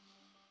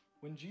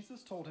 When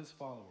Jesus told his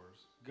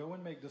followers, "Go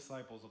and make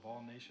disciples of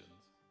all nations,"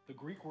 the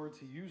Greek words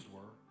he used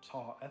were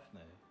ta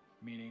ethne,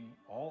 meaning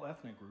all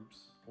ethnic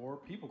groups or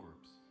people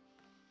groups.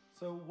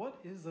 So what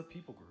is a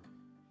people group?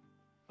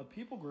 A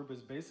people group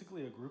is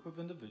basically a group of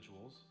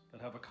individuals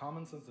that have a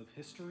common sense of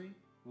history,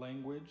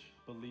 language,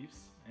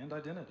 beliefs, and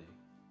identity.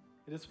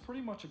 It is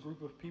pretty much a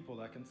group of people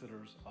that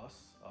considers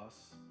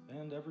us,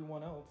 and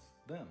everyone else,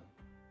 them.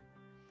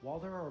 While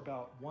there are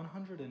about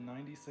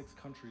 196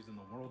 countries in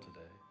the world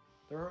today,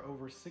 there are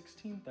over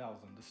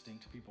 16,000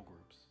 distinct people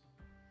groups.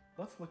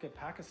 Let's look at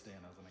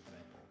Pakistan as an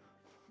example.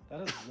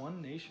 That is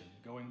one nation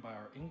going by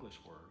our English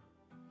word,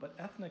 but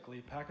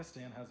ethnically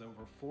Pakistan has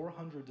over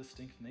 400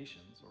 distinct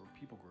nations or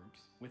people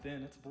groups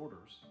within its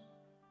borders.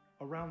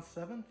 Around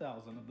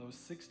 7,000 of those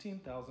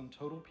 16,000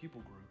 total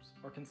people groups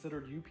are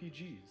considered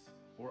UPGs,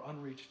 or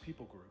unreached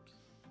people groups.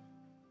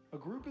 A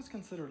group is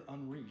considered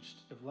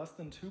unreached if less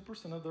than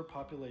 2% of their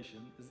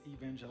population is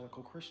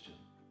evangelical Christian.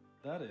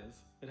 That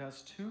is, it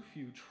has too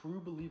few true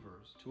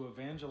believers to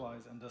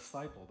evangelize and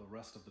disciple the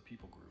rest of the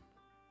people group.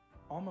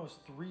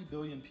 Almost 3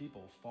 billion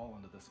people fall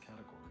into this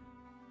category.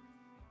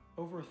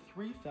 Over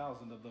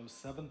 3,000 of those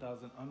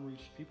 7,000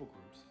 unreached people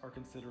groups are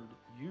considered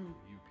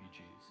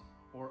UPGs,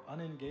 or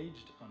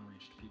unengaged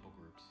unreached people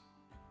groups.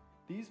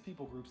 These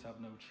people groups have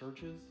no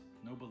churches,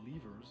 no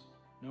believers,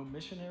 no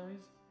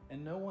missionaries,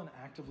 and no one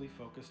actively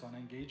focused on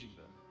engaging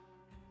them.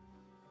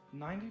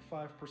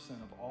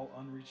 95% of all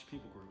unreached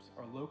people groups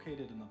are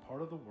located in the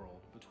part of the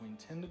world between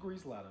 10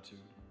 degrees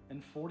latitude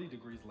and 40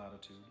 degrees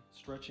latitude,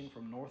 stretching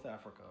from North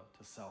Africa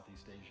to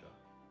Southeast Asia.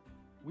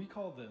 We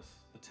call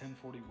this the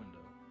 1040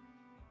 window.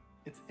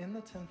 It's in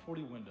the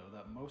 1040 window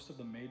that most of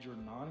the major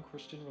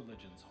non-Christian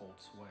religions hold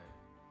sway.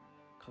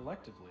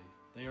 Collectively,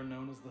 they are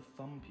known as the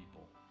Thumb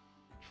people: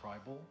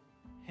 tribal,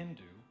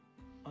 Hindu,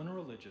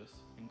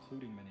 unreligious,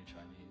 including many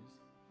Chinese,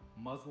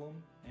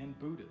 Muslim, and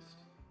Buddhist.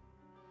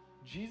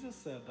 Jesus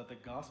said that the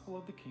gospel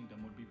of the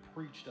kingdom would be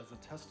preached as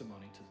a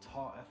testimony to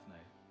ta ethne,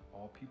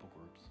 all people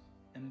groups,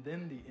 and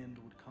then the end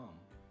would come.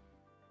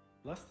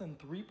 Less than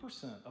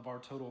 3% of our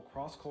total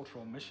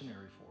cross-cultural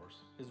missionary force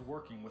is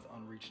working with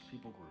unreached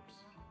people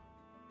groups.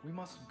 We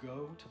must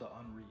go to the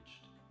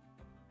unreached.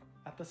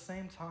 At the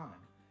same time,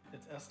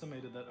 it's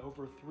estimated that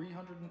over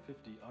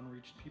 350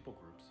 unreached people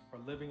groups are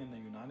living in the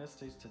United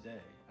States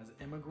today as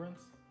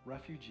immigrants,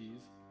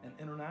 refugees, and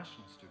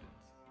international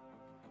students.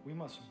 We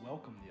must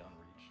welcome the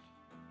unreached.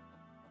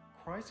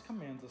 Christ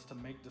commands us to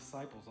make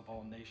disciples of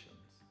all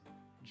nations.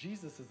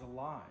 Jesus is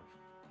alive.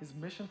 His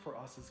mission for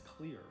us is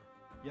clear,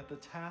 yet the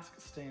task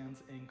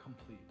stands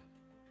incomplete.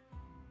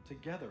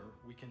 Together,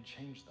 we can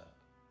change that.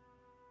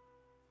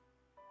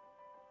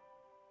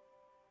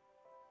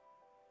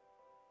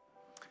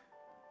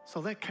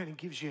 So that kind of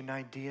gives you an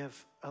idea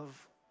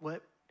of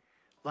what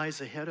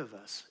lies ahead of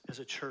us as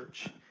a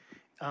church.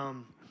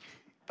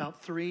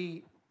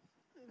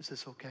 Is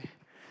this okay?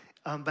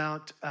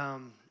 About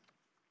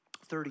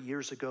 30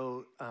 years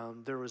ago,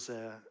 there was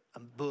a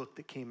book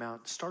that came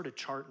out, started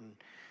charting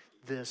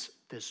this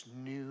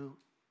new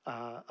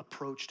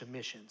approach to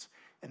missions,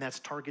 and that's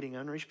targeting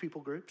unreached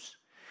people groups,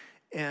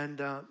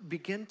 and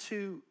begin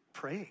to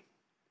pray.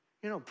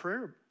 You know,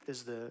 prayer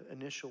is the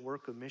initial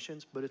work of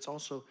missions, but it's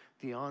also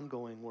the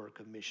ongoing work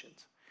of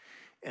missions.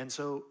 And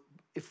so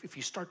if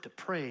you start to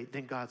pray,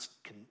 then God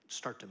can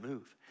start to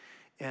move.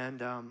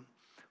 And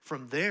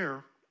from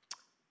there,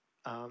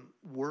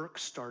 work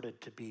started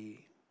to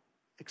be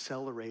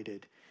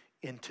accelerated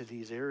into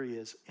these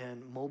areas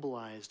and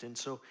mobilized. And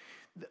so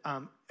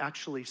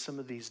actually some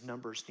of these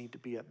numbers need to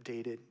be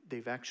updated.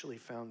 They've actually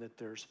found that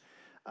there's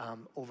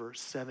over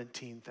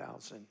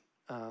 17,000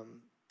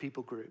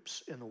 people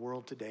groups in the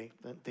world today.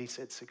 They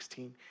said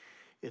 16.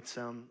 It's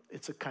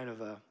a kind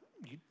of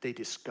they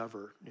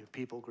discover new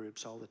people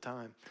groups all the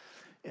time.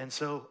 And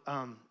so,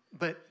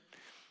 but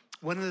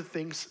one of the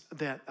things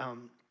that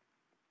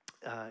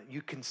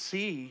you can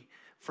see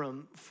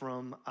from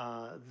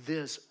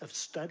this of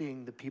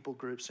studying the people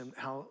groups and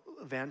how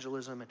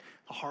evangelism and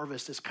the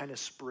harvest is kind of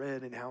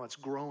spread and how it's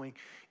growing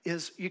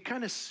is you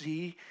kind of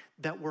see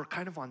that we're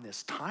kind of on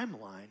this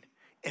timeline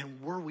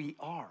and where we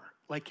are.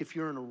 Like if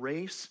you're in a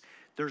race,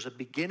 there's a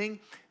beginning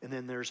and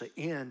then there's an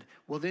end.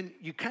 Well, then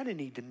you kind of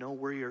need to know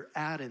where you're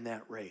at in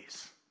that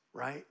race,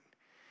 right?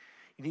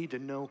 You need to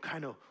know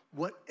kind of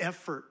what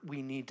effort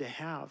we need to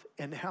have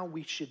and how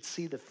we should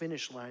see the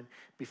finish line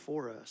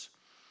before us.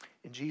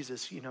 And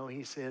Jesus, you know,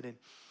 he said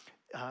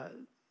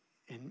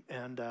in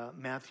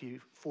Matthew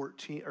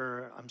 14,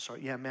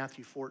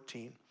 Matthew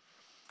 14,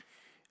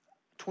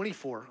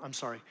 24,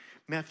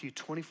 Matthew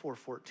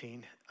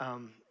 24:14,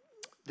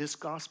 this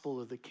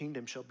gospel of the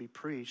kingdom shall be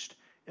preached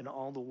in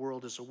all the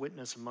world as a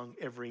witness among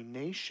every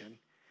nation,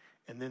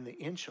 and then the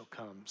end shall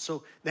come.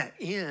 So that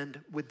end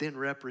would then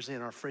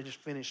represent our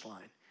finish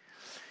line.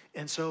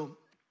 And so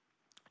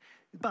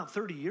about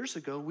 30 years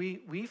ago,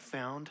 we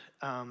found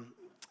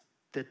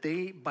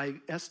that by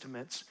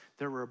estimates,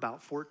 there were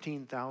about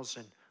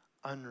 14,000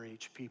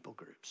 unreached people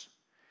groups.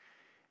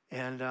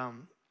 And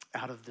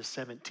out of the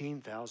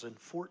 17,000,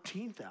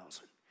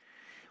 14,000.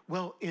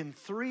 Well, in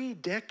 3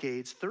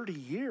 decades, 30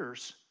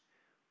 years,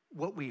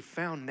 what we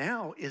found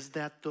now is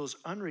that those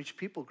unreached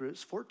people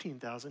groups,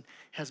 14,000,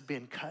 has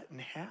been cut in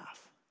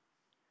half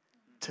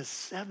to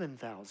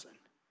 7,000.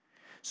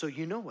 So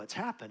you know what's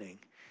happening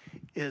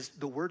is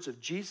the words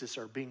of Jesus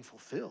are being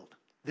fulfilled.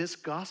 This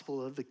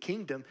gospel of the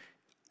kingdom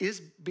is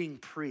being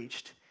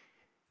preached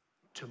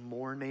to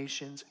more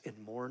nations and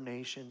more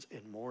nations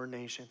and more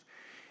nations,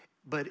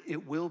 but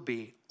it will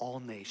be all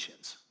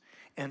nations.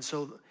 And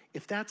so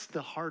if that's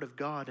the heart of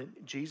God and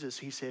Jesus,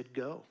 he said,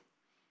 go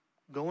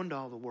into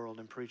all the world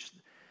and preach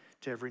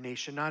to every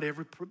nation. Not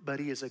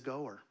everybody is a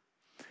goer,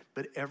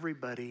 but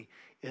everybody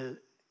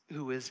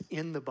who is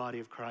in the body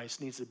of Christ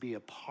needs to be a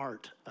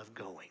part of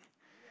going.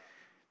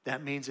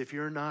 That means if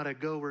you're not a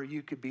goer,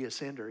 you could be a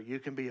sender. You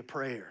can be a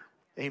prayer.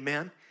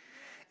 Amen?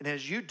 And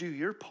as you do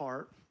your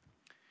part,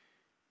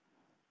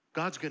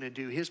 God's going to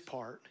do his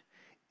part,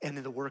 and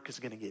then the work is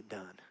going to get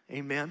done.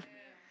 Amen?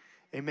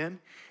 Amen?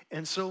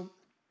 And so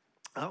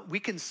we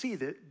can see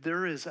that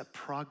there is a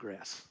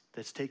progress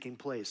that's taking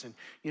place. And,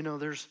 you know,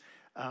 there's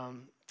a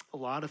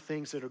lot of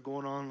things that are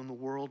going on in the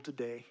world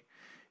today,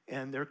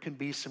 and there can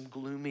be some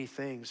gloomy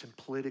things. And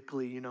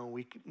politically, you know,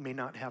 we may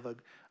not have a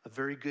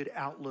very good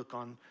outlook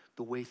on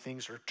the way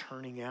things are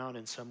turning out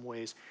in some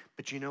ways.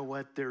 But you know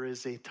what? There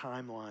is a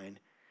timeline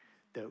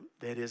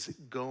that is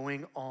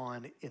going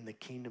on in the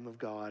kingdom of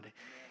God,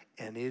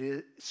 and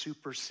it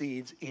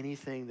supersedes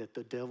anything that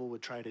the devil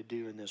would try to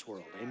do in this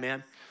world.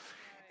 Amen?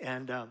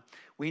 And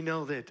we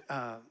know that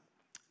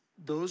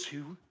those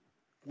who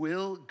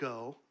will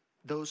go,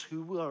 those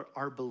who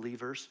are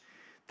believers,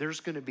 there's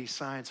going to be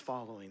signs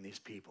following these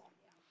people.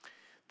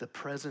 The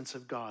presence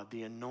of God,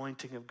 the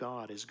anointing of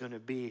God is going to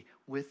be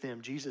with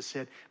them. Jesus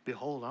said,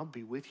 behold, I'll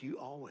be with you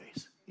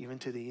always, even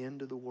to the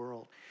end of the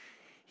world.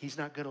 He's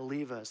not going to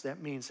leave us.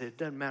 That means that it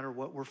doesn't matter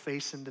what we're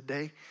facing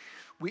today.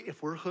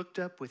 If we're hooked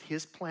up with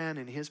his plan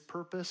and his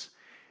purpose,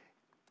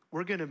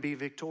 we're going to be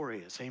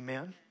victorious.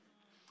 Amen?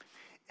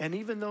 And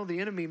even though the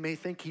enemy may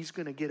think he's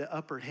going to get an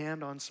upper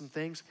hand on some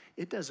things,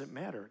 it doesn't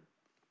matter.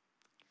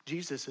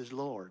 Jesus is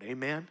Lord.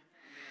 Amen?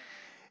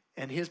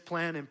 And his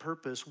plan and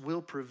purpose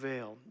will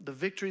prevail. The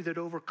victory that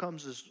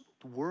overcomes this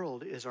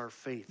world is our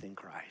faith in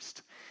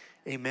Christ.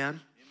 Amen?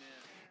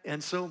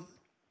 And so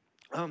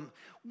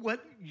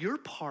what your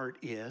part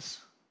is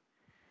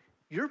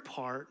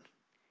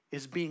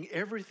being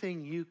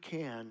everything you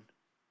can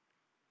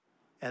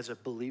as a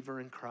believer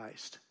in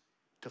Christ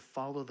to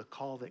follow the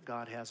call that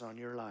God has on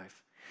your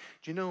life.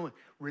 Do you know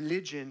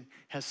religion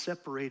has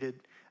separated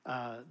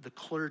the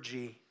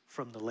clergy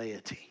from the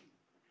laity?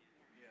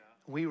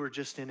 We were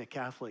just in a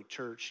Catholic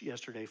church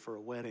yesterday for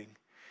a wedding,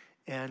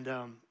 and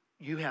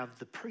you have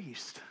the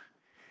priest,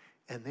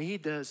 and he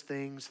does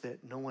things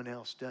that no one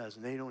else does,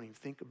 and they don't even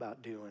think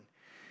about doing.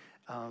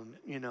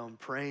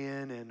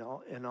 Praying and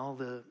all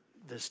the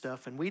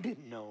stuff, and we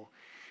didn't know.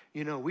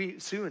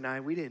 Sue and I,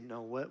 we didn't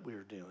know what we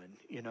were doing.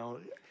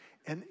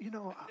 And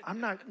I'm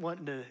not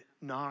wanting to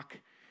knock,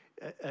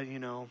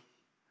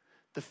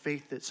 the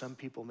faith that some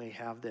people may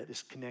have that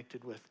is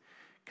connected with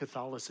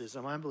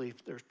Catholicism. I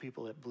believe there's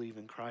people that believe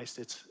in Christ.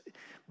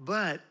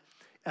 But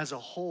as a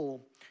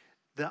whole,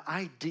 the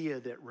idea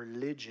that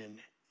religion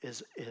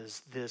is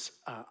this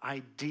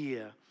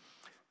idea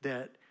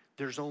that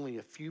there's only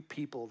a few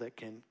people that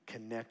can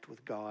connect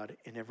with God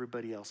and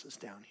everybody else is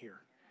down here.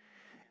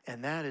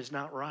 And that is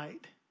not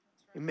right.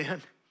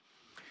 Amen.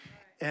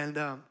 And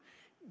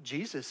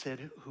Jesus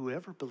said,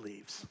 whoever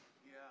believes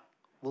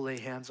will lay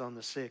hands on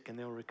the sick and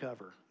they'll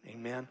recover.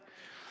 Amen.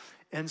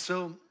 And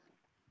so,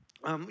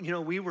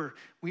 we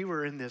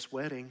were in this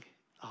wedding.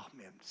 Oh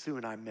man, Sue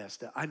and I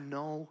messed up. I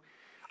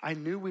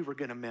knew we were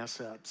going to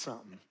mess up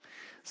something.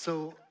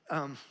 So,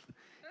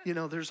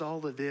 there's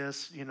all of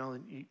this,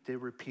 they're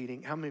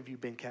repeating. How many of you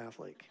been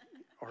Catholic?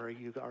 Or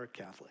you are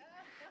Catholic?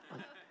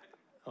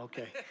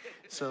 Okay.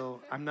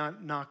 So I'm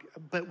not,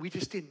 but we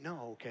just didn't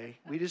know, okay?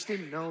 We just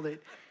didn't know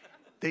that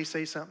they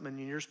say something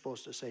and you're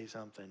supposed to say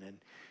something. And,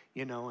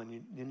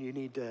 and you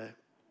need to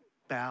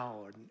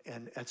bow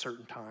and at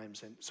certain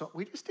times. And so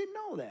we just didn't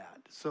know that.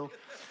 So,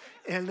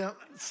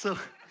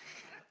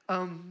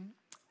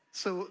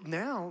 so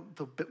now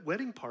the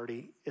wedding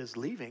party is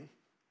leaving.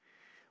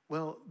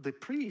 Well, the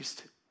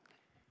priest,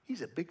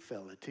 he's a big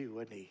fella too,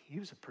 wasn't he? He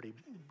was a pretty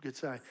good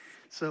size.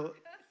 So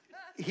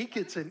he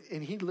gets in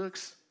and he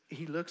looks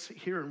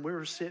here and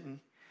we're sitting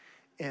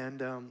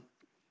and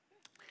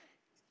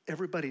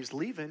everybody's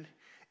leaving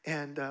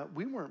and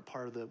we weren't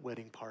part of the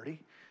wedding party,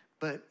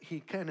 but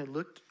he kind of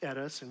looked at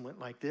us and went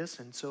like this.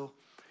 And so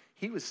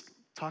he was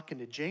talking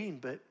to Jane,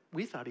 but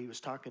we thought he was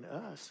talking to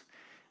us.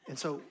 And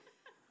so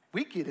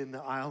we get in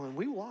the aisle and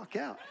we walk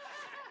out.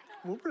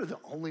 Well, we're the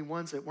only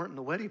ones that weren't in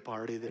the wedding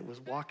party that was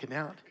walking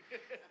out.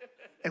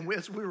 And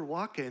as we were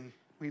walking,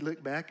 we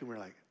looked back and we're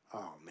like,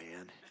 oh,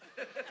 man.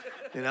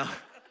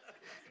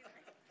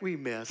 We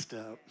messed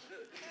up.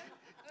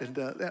 And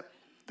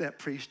that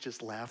priest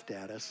just laughed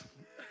at us.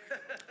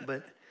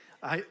 But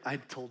I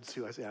told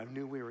Sue, I said, I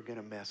knew we were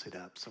going to mess it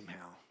up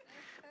somehow.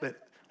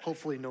 But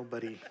hopefully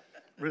nobody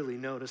really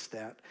noticed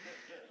that.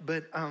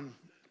 But,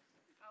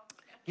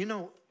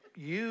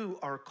 you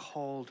are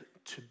called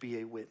to be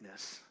a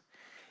witness.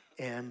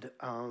 And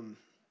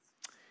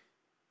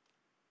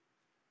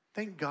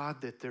thank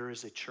God that there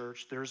is a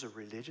church, there's a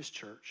religious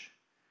church,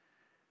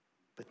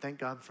 but thank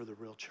God for the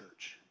real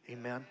church.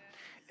 Amen.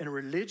 And a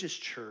religious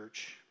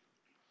church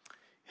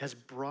has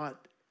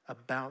brought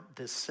about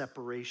this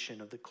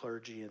separation of the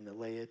clergy and the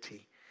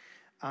laity.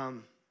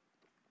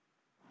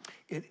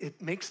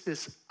 It makes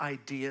this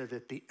idea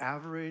that the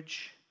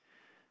average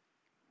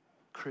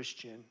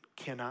Christian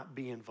cannot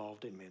be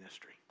involved in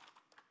ministry.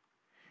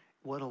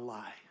 What a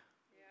lie.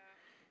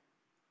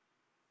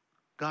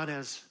 God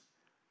has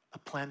a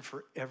plan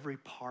for every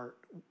part.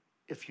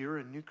 If you're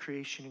a new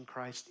creation in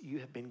Christ, you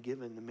have been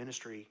given the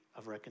ministry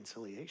of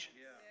reconciliation.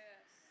 Yeah.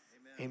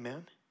 Yes.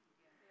 Amen.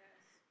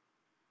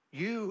 Yes.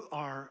 You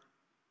are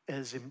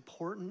as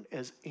important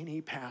as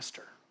any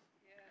pastor,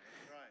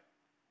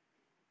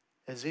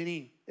 as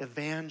any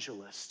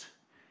evangelist.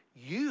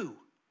 You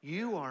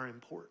are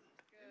important.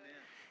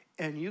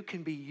 Amen. And you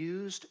can be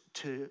used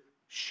to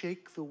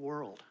shake the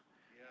world,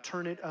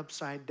 turn it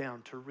upside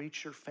down, to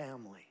reach your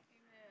family.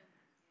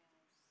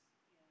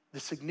 The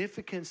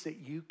significance that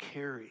you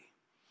carry,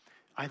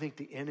 I think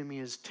the enemy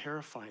is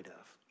terrified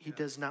of. He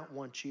does not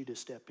want you to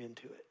step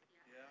into it.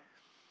 Yeah.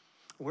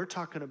 We're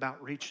talking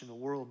about reaching the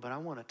world, but I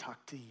want to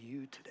talk to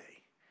you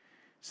today.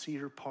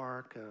 Cedar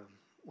Park,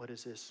 what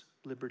is this?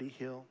 Liberty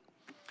Hill,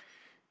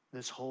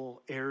 this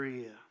whole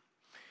area.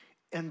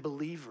 And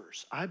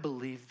believers, I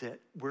believe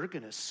that we're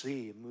going to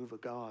see a move of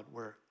God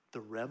where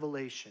the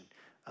revelation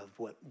of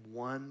what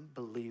one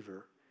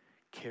believer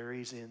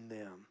carries in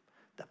them,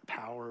 the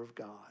power of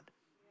God,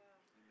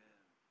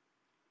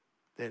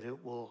 that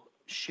it will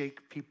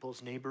shake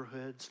people's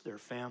neighborhoods, their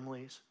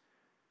families,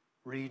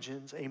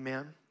 regions.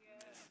 Amen?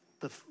 Yes.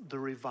 the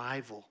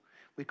revival.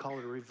 We call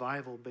it a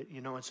revival, but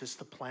it's just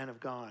the plan of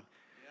God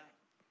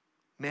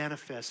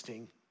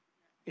manifesting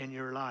in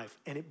your life.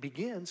 And it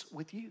begins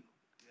with you.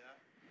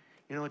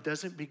 It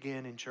doesn't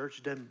begin in church.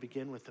 It doesn't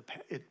begin with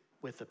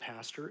the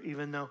pastor,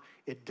 even though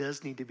it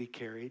does need to be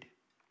carried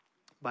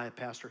by a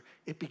pastor.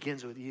 It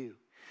begins with you.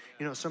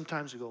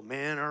 Sometimes we go,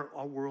 man,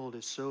 our world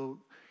is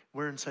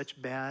we're in such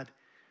bad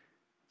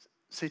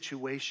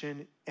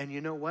situation. And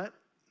you know what?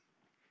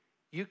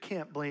 You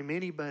can't blame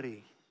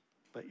anybody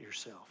but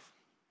yourself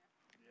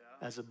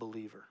as a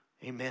believer.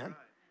 Amen?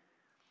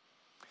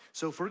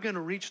 So if we're going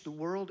to reach the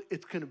world,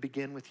 it's going to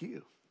begin with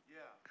you.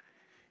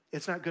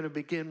 It's not going to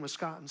begin with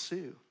Scott and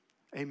Sue.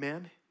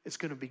 Amen? It's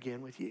going to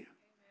begin with you.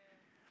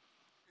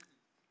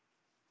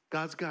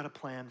 God's got a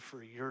plan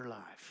for your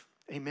life.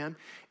 Amen?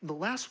 And the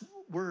last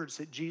words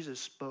that Jesus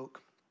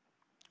spoke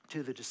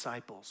to the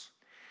disciples,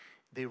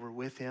 they were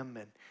with him,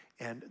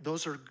 and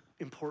those are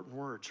important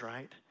words,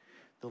 right?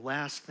 The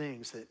last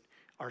things that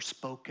are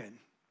spoken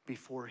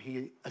before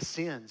he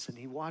ascends, and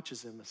he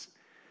watches them.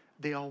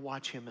 They all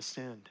watch him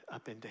ascend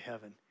up into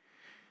heaven.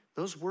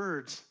 Those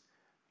words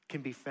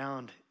can be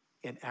found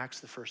in Acts,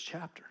 the 1st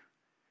chapter.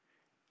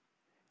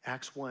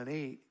 Acts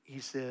 1:8, he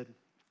said,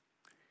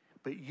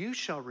 but you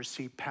shall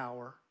receive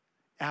power.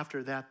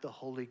 After that, the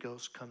Holy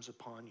Ghost comes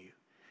upon you,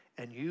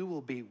 and you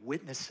will be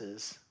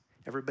witnesses.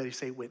 Everybody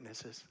say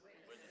witnesses.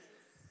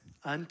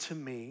 Unto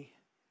me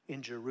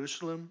in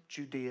Jerusalem,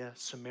 Judea,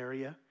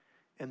 Samaria,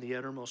 and the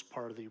uttermost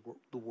part of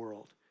the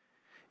world.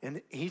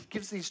 And he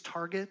gives these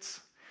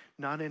targets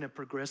not in a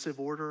progressive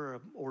order or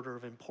an order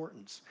of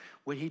importance.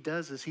 What he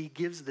does is he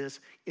gives this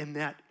in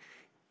that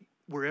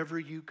wherever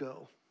you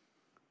go,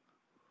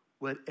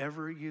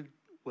 wherever you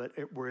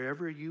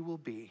will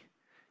be,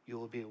 you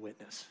will be a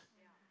witness.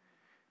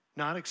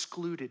 Not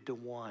excluded to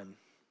one.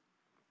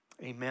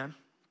 Amen?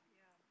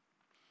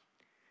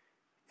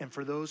 And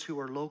for those who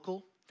are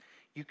local,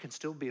 you can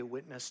still be a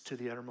witness to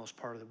the uttermost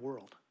part of the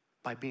world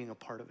by being a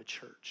part of a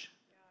church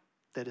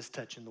that is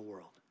touching the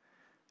world.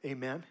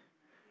 Amen?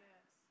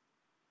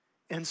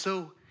 And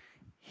so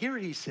here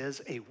he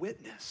says, a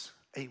witness.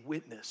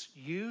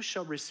 You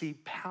shall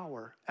receive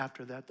power.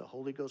 After that, the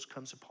Holy Ghost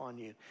comes upon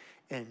you,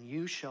 and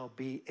you shall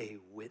be a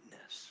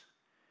witness.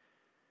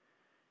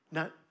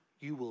 Not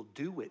you will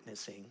do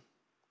witnessing.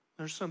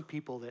 There's some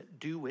people that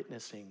do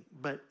witnessing,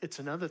 but it's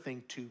another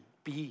thing to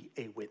be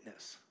a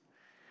witness.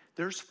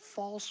 There's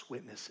false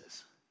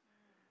witnesses.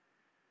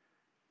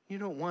 You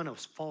don't want a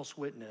false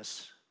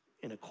witness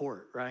in a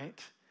court, right?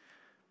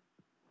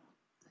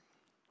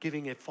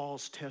 Giving a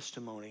false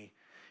testimony.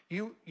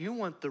 You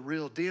want the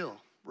real deal,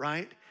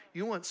 right?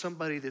 You want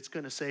somebody that's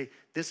going to say,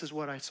 this is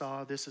what I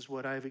saw, this is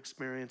what I've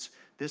experienced,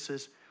 this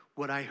is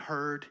what I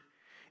heard,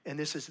 and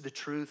this is the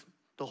truth,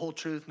 the whole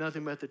truth,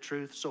 nothing but the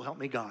truth, so help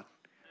me God,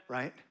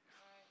 right?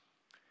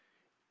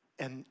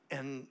 And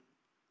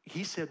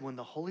he said when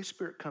the Holy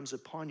Spirit comes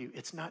upon you,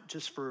 it's not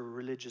just for a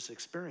religious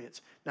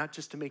experience, not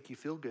just to make you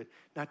feel good,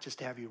 not just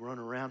to have you run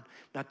around,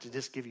 not to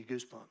just give you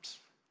goosebumps,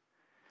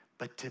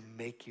 but to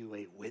make you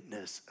a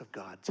witness of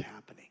God's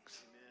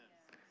happenings.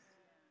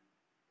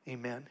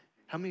 Amen.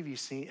 How many of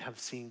you have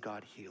seen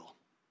God heal?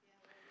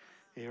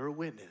 You're a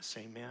witness.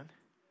 Amen.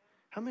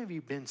 How many of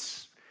you been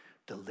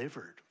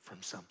delivered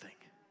from something?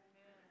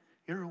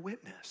 You're a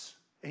witness.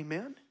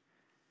 Amen.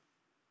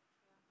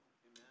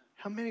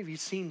 How many of you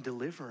seen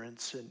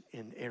deliverance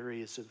in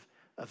areas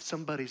of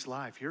somebody's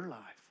life, your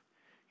life?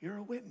 You're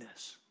a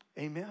witness.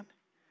 Amen.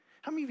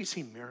 How many of you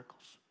seen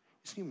miracles?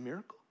 You seen a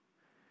miracle?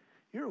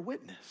 You're a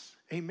witness.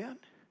 Amen.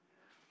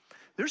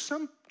 There's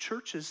some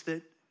churches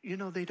that,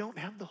 they don't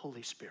have the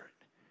Holy Spirit.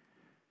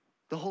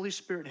 The Holy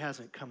Spirit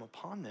hasn't come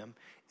upon them,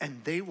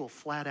 and they will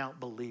flat out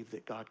believe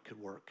that God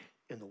could work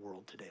in the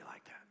world today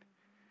like that.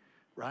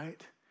 Right?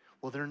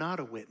 Well, they're not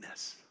a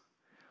witness.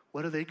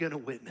 What are they going to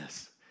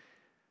witness?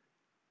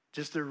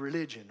 Just their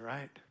religion,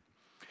 right?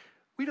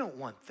 We don't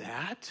want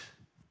that.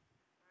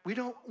 We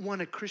don't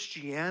want a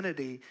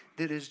Christianity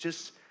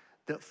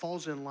that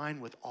falls in line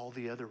with all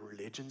the other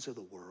religions of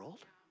the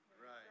world,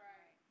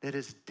 that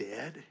is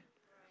dead.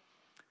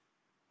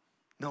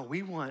 No,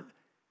 we want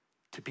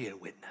to be a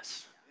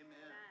witness.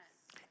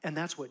 And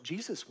that's what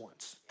Jesus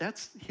wants.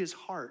 That's his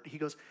heart. He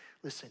goes,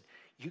 listen,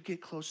 you get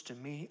close to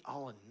me,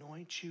 I'll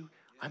anoint you.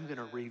 I'm going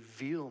to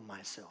reveal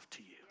myself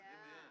to you.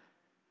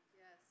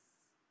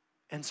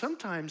 And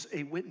sometimes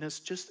a witness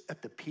just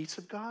at the peace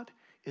of God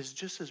is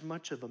just as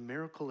much of a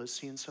miracle as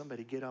seeing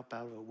somebody get up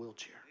out of a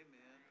wheelchair.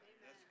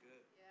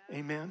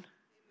 Amen.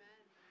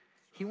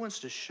 He wants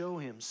to show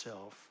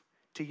himself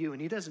to you,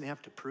 and he doesn't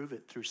have to prove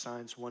it through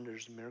signs,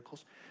 wonders, and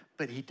miracles,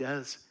 but it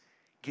does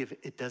give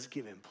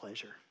him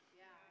pleasure.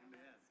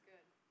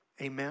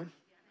 Amen.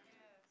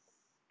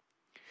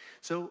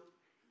 So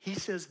he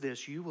says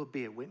this, you will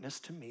be a witness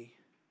to me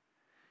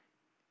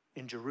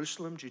in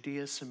Jerusalem,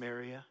 Judea,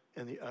 Samaria,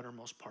 and the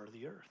uttermost part of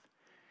the earth.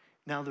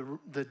 Now,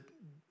 the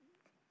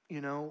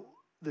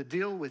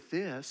deal with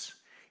this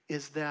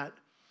is that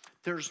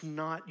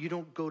you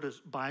don't go to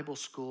Bible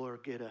school or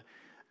get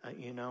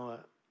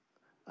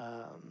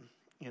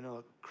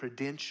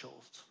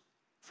credentials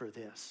for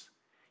this.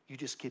 You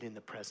just get in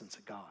the presence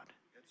of God,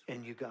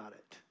 and you got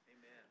it.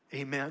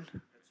 Amen. That's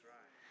right.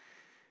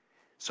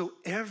 So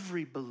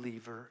every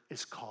believer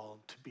is called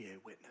to be a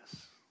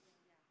witness.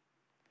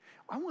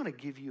 I want to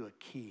give you a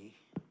key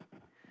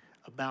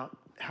about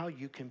how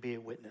you can be a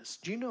witness.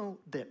 Do you know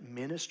that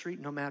ministry,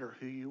 no matter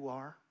who you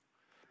are,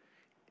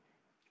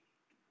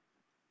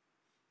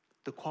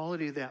 the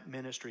quality of that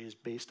ministry is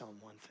based on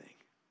one thing.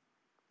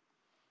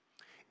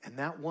 And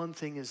that one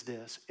thing is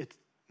this.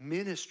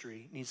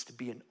 Ministry needs to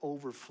be an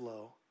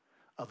overflow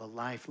of a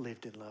life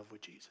lived in love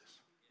with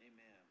Jesus.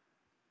 Amen.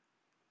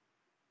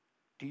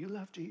 Do you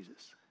love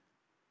Jesus?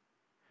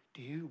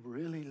 Do you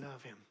really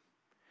love him?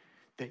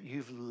 That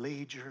you've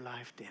laid your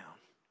life down?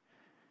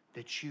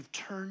 That you've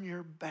turned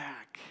your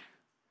back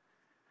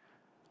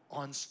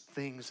on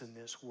things in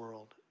this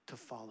world to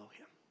follow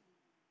him?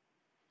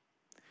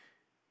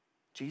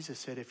 Jesus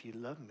said, if you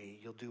love me,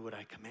 you'll do what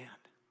I command.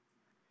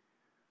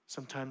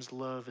 Sometimes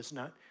love is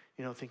not,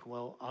 think,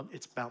 well,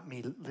 it's about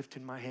me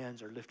lifting my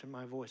hands or lifting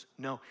my voice.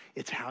 No,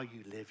 it's how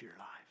you live your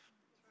life.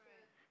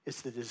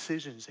 It's the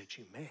decisions that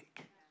you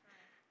make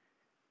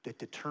that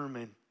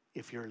determine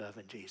if you're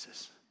loving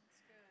Jesus.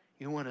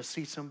 You want to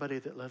see somebody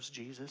that loves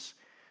Jesus?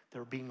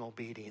 They're being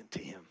obedient to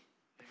him.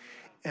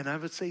 And I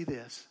would say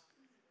this,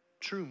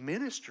 true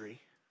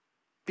ministry,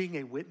 being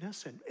a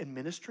witness and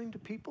ministering to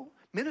people,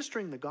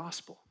 ministering the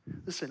gospel.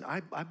 Listen,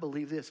 I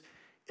believe this.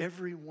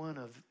 Every one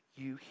of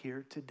you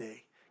here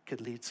today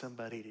could lead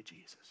somebody to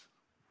Jesus.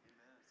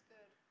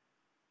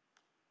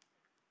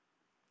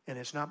 And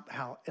it's not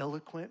how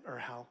eloquent or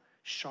how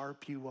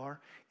sharp you are.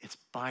 It's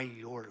by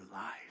your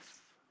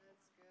life.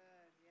 That's good,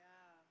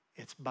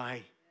 yeah. It's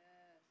by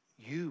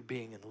you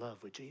being in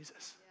love with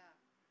Jesus.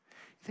 Yeah.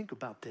 Think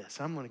about this.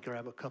 I'm going to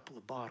grab a couple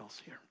of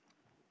bottles here.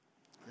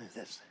 Look at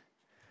this.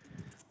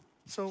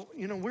 So,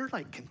 we're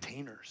like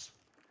containers.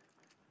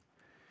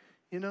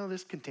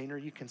 This container,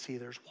 you can see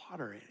there's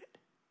water in it.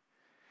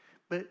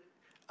 But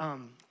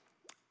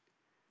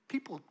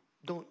people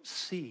don't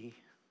see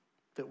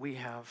that we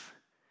have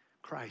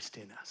Christ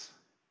in us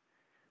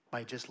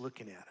by just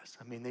looking at us.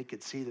 I mean, they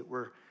could see that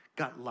we're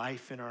got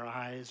life in our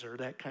eyes or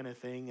that kind of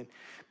thing.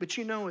 But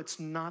it's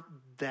not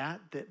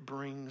that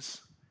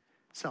brings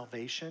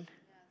salvation.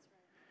 Yeah,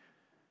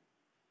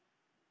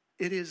 that's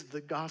right. It is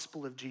the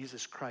gospel of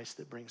Jesus Christ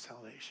that brings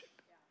salvation.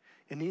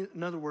 Yeah.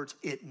 In other words,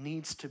 it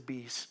needs to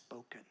be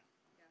spoken.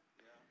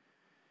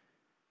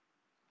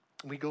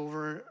 Yeah. We go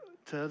over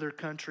to other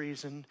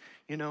countries and,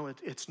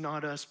 it's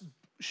not us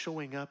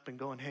showing up and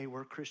going, hey,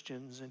 we're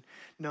Christians. And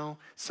no,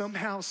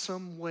 somehow,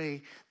 some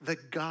way, the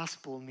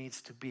gospel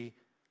needs to be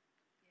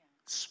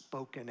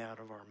spoken out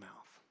of our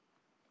mouth.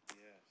 Yes.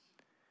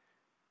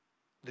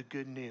 The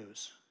good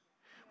news.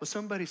 Well,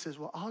 somebody says,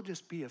 well, I'll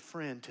just be a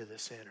friend to the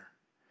sinner.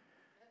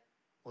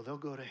 Well, they'll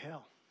go to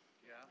hell.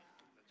 Yeah,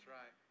 that's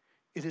right.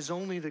 It is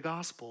only the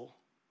gospel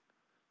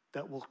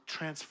that will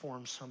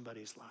transform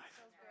somebody's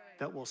life,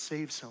 that will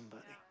save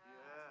somebody.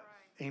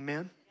 Yeah.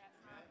 Amen?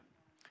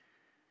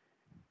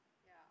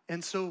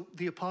 And so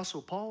the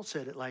Apostle Paul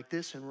said it like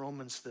this in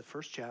Romans, the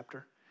 1st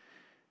chapter.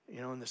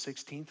 In the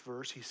 16th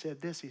verse, he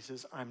said this. He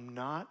says, I'm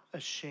not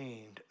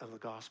ashamed of the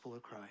gospel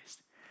of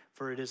Christ,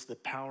 for it is the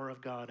power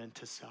of God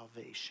unto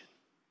salvation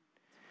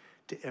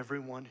to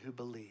everyone who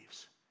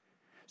believes.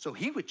 So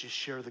he would just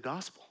share the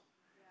gospel.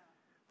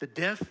 The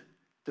death,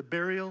 the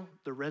burial,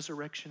 the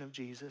resurrection of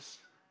Jesus.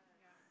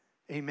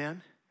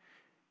 Amen?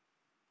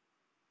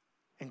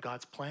 And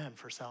God's plan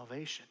for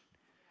salvation.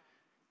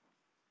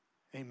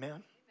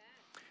 Amen?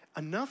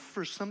 Enough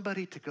for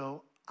somebody to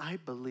go, I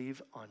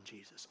believe on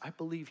Jesus. I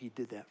believe he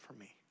did that for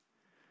me.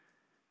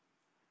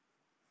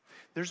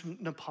 There's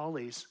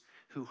Nepalis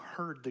who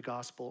heard the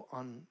gospel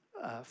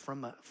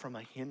from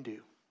a Hindu.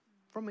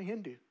 From a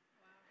Hindu. Wow.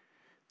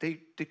 They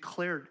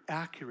declared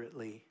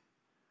accurately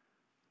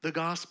the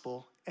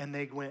gospel and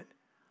they went,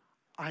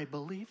 I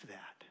believe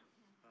that.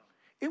 Wow.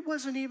 It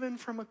wasn't even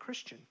from a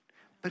Christian,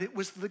 but it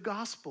was the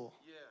gospel.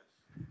 Yes.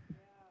 Yeah.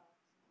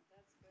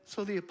 That's good.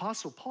 So the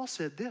Apostle Paul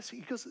said this.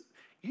 He goes,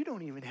 you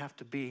don't even have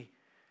to be,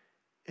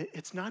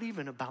 it's not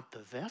even about the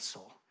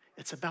vessel.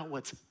 It's about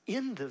what's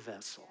in the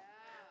vessel.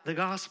 The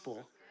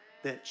gospel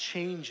that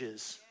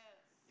changes.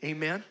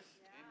 Amen?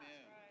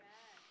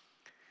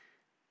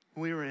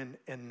 We were in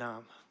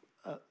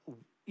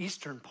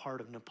eastern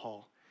part of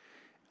Nepal.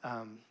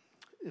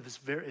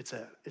 It's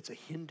a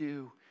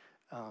Hindu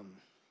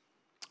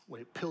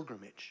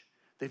pilgrimage.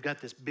 They've got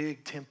this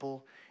big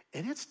temple,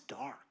 and it's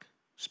dark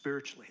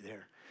spiritually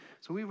there.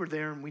 So we were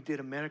there, and we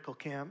did a medical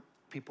camp.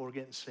 People were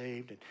getting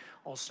saved, and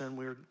all of a sudden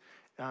we were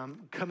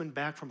coming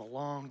back from a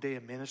long day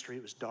of ministry.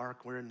 It was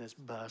dark. We're in this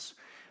bus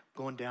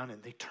going down,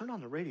 and they turn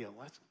on the radio.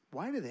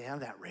 Why do they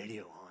have that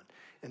radio on?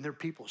 And there are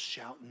people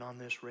shouting on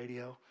this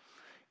radio.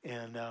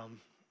 And,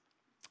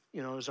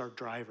 it was our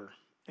driver.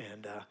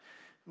 And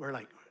we're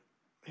like,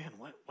 man,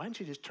 why didn't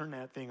you just turn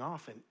that thing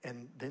off?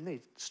 And then they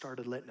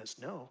started letting us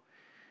know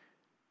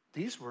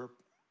these were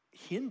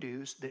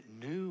Hindus that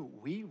knew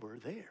we were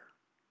there.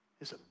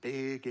 It's a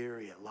big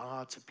area,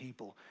 lots of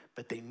people.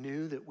 But they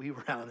knew that we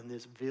were out in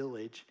this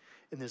village,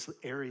 in this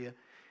area,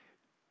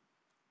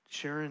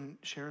 sharing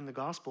the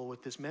gospel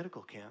with this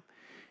medical camp.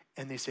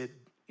 And they said,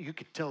 you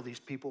could tell these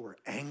people were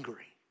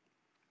angry.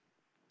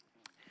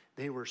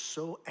 They were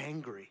so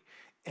angry.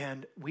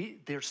 And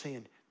they're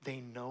saying, they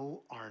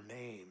know our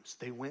names.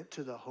 They went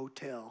to the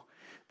hotel.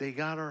 They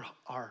got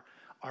our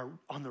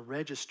on the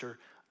register,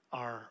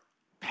 our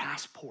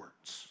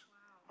passports,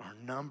 our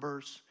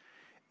numbers,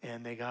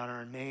 and they got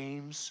our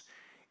names.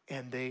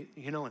 And they,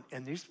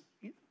 and these,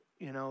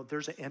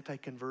 there's an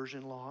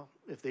anti-conversion law.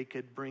 If they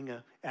could bring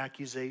an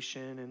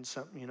accusation and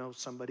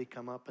somebody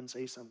come up and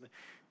say something,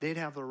 they'd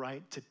have the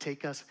right to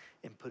take us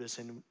and put us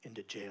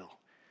into jail.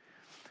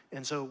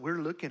 And so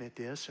we're looking at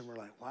this and we're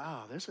like,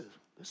 wow, this is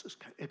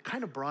it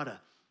kind of brought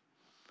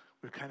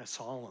we're kind of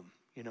solemn,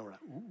 we're like,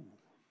 ooh,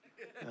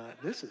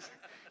 this is,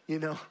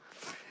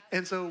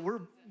 And so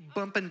we're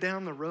bumping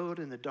down the road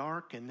in the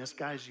dark and this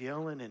guy's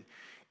yelling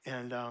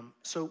and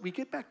so we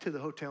get back to the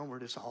hotel and we're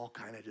just all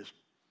kind of just,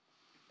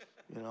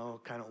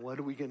 what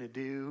are we going to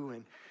do?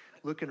 And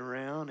looking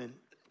around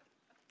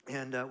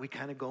and we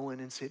kind of go in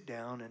and sit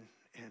down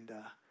and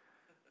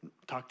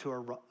talk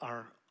to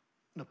our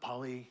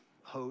Nepali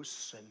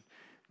hosts and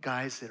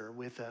guys that are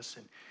with us.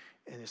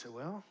 And they said,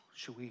 well,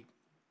 should we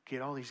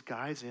get all these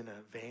guys in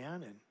a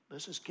van and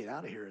let's just get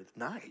out of here at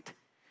night?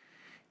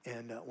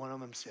 And one of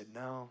them said,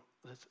 no,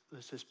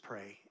 let's just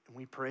pray. And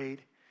we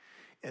prayed.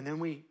 And then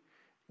we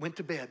went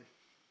to bed.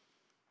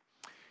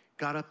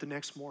 Got up the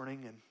next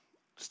morning and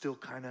still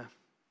kind of,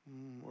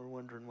 we're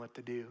wondering what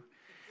to do.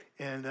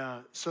 And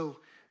so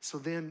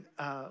then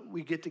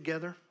we get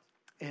together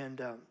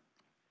and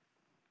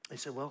they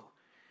said, well,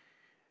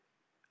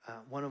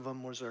 one of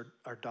them was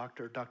our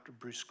doctor, Dr.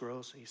 Bruce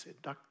Gross. He said,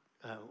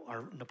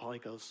 our Nepali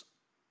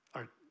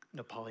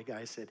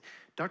guy said,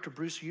 Dr.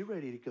 Bruce, are you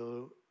ready to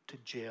go to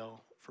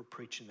jail for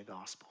preaching the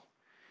gospel?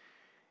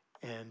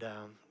 And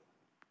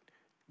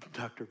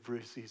Dr.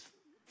 Bruce, he's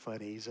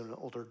funny. He's an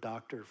older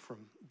doctor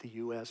from the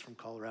U.S., from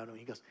Colorado. And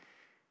he goes,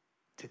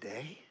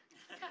 today?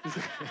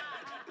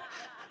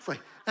 It's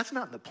like, that's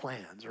not in the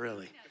plans,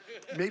 really.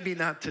 Maybe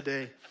not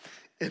today.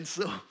 And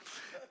so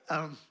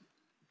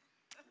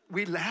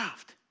we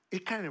laughed.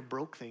 It kind of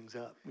broke things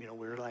up. We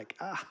were like,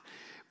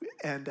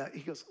 And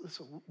he goes,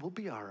 listen, we'll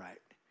be all right.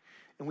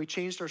 And we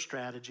changed our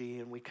strategy,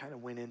 and we kind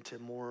of went into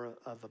more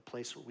of a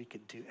place where we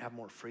could have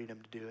more freedom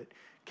to do it.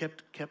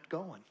 Kept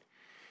going.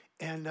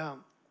 And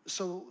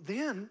so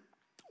then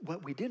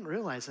what we didn't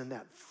realize in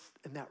that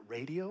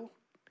radio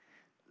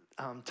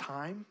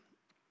time,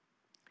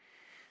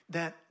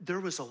 that there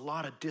was a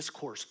lot of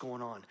discourse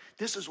going on.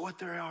 This is what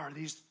they are.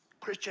 These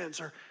Christians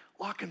are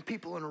locking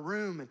people in a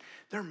room and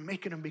they're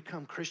making them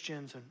become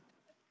Christians, and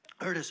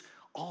there is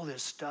all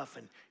this stuff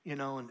and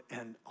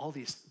and all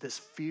this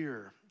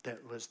fear that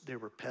they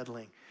were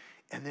peddling.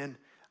 And then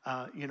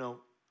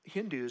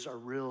Hindus are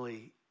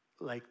really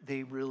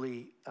they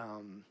really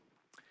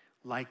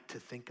like to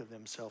think of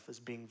themselves as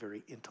being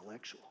very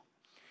intellectual.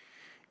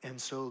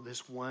 And so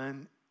this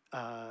one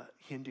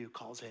Hindu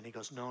calls in. He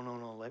goes, no,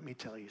 let me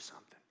tell you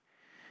something.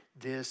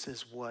 This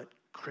is what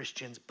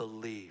Christians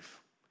believe.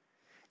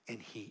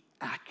 And he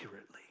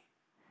accurately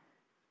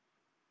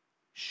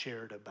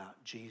shared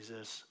about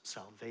Jesus,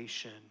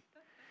 salvation.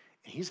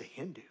 And he's a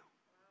Hindu.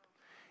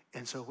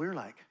 And so we're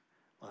like,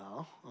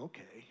 well,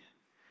 okay.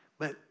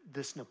 But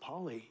this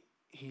Nepali,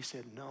 he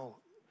said, no.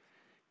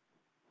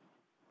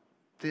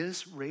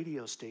 This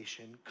radio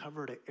station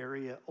covered an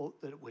area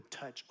that would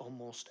touch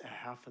almost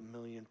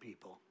 500,000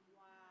 people.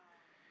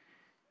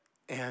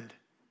 Wow. And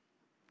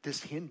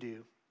this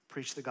Hindu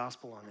preached the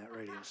gospel on that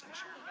radio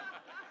station.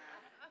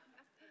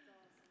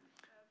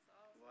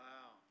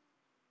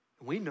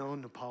 We know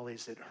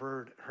Nepalis that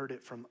heard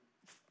it from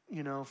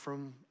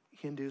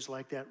Hindus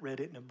like that, read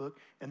it in a book,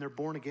 and they're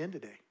born again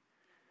today.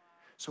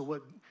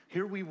 So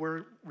here we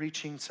were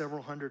reaching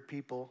several hundred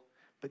people,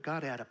 but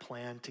God had a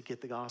plan to get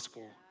the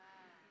gospel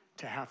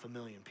to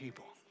 500,000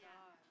 people.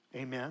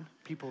 Amen?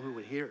 People who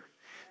would hear.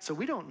 So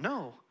we don't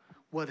know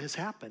what has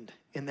happened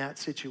in that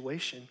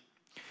situation,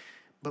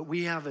 but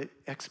we have an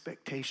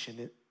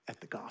expectation at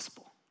the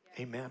gospel.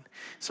 Amen?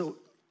 So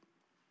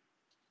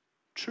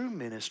true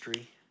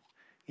ministry,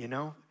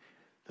 the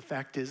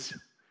fact is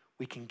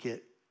we can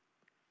get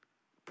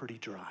pretty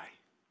dry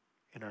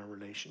in our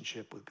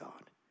relationship with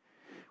God.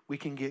 We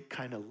can get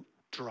kind of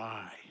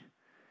dry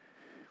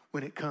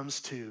when it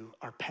comes to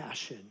our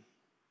passion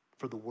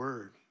for the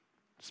word,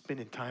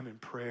 spending time in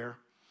prayer.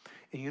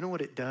 And you know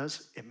what it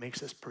does? It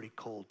makes us pretty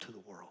cold to the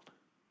world.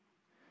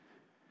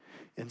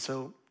 And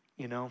so,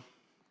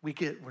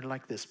 we're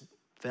like this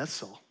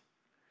vessel,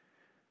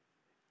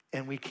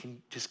 and we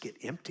can just get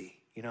empty,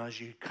 as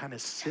you kind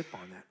of sip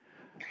on that.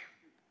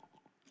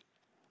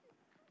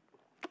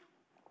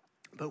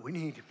 But we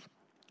need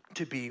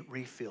to be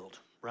refilled,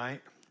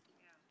 right?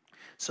 Yeah.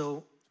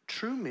 So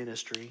true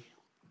ministry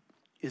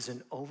is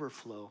an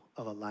overflow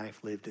of a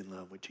life lived in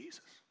love with Jesus.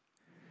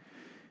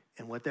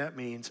 And what that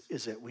means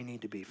is that we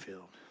need to be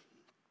filled.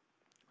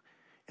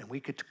 And we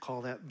could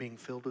call that being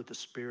filled with the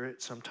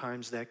Spirit.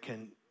 Sometimes that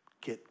can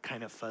get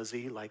kind of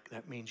fuzzy, like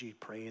that means you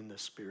pray in the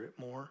Spirit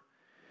more.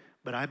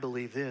 But I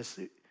believe this,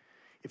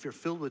 if you're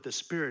filled with the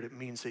Spirit, it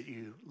means that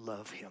you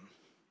love him.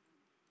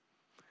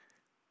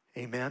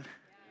 Amen?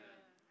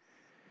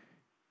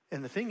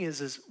 And the thing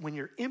is when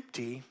you're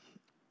empty,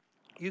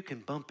 you can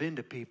bump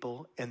into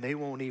people and they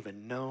won't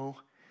even know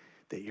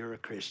that you're a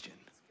Christian,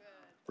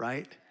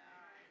 right?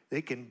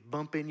 They can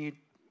bump in you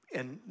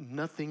and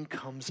nothing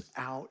comes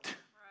out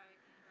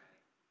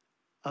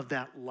of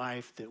that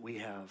life that we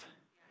have.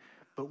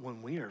 But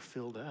when we are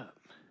filled up,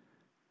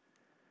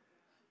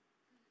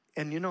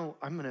 and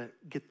I'm going to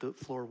get the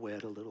floor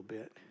wet a little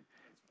bit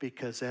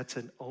because that's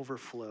an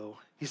overflow.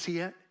 You see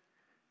it?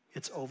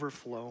 It's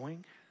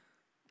overflowing.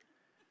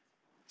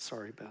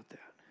 Sorry about that.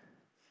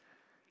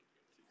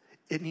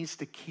 It needs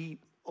to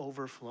keep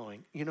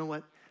overflowing. You know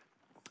what?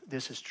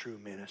 This is true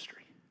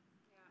ministry.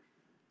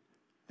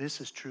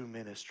 This is true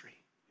ministry.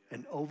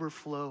 An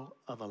overflow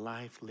of a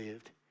life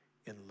lived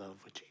in love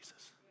with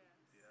Jesus.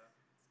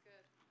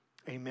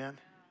 Amen.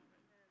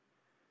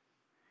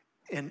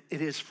 And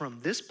it is from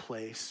this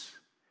place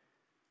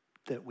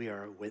that we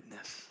are a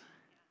witness.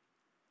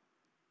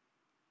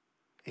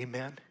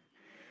 Amen.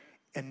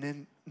 And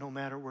then no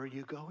matter where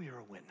you go, you're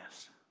a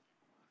witness.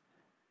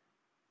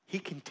 He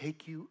can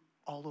take you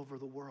all over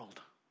the world.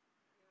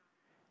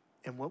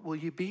 And what will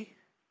you be?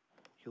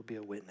 You'll be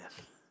a witness.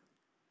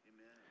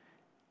 Amen.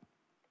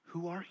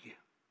 Who are you?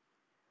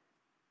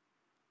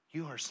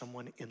 You are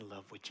someone in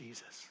love with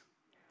Jesus.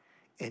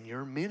 And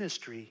your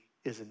ministry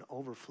is an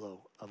overflow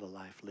of a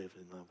life lived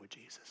in love with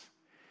Jesus.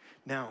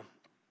 Now,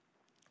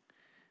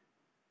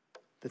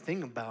 the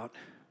thing about,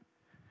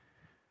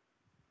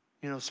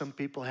 some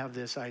people have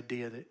this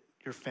idea that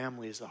your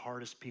family is the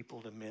hardest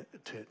people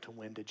to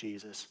win to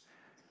Jesus.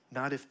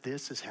 Not if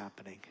this is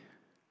happening.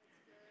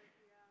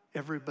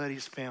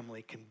 Everybody's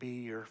family can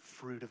be your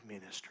fruit of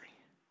ministry.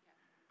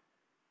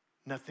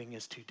 Nothing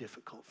is too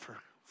difficult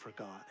for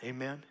God.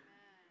 Amen?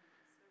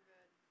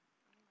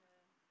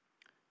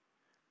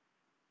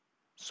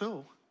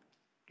 So,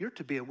 you're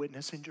to be a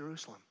witness in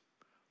Jerusalem,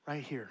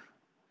 right here.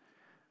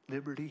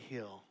 Liberty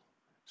Hill,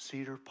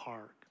 Cedar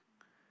Park,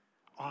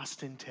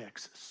 Austin,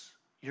 Texas.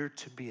 You're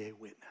to be a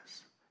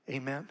witness.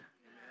 Amen? Amen.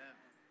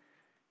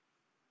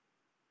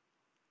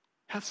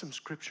 Have some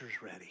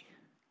scriptures ready.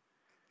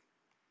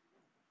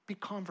 Be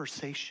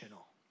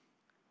conversational.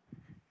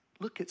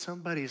 Look at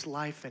somebody's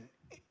life and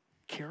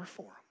care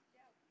for them.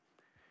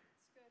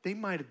 They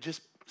might have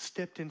just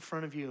stepped in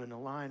front of you in a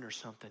line or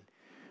something,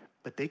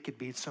 but they could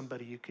be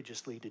somebody you could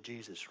just lead to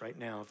Jesus right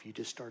now if you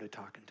just started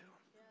talking to them.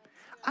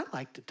 I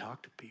like to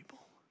talk to people.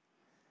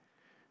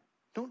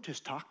 Don't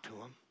just talk to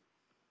them.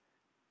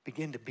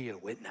 Begin to be a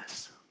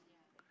witness.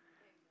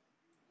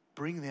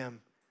 Bring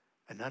them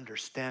an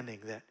understanding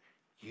that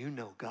you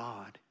know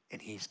God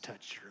and he's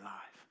touched your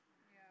life.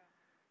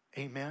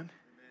 Amen?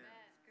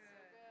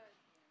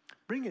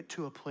 Bring it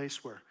to a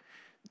place where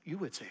you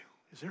would say,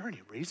 is there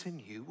any reason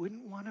you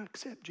wouldn't want to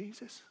accept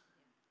Jesus?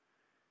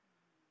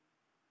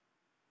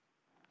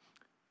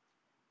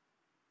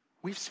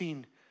 We've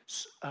seen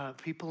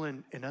people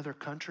in other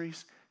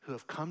countries who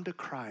have come to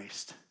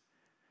Christ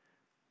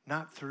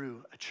not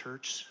through a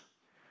church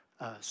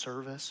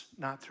service,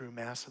 not through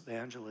mass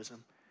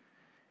evangelism.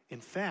 In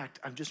fact,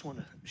 I just want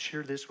to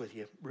share this with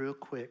you real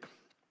quick.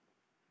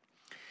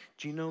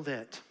 Do you know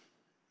that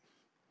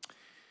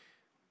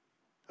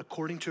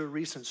according to a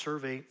recent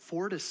survey,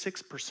 4 to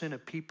 6%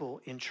 of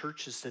people in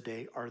churches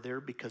today are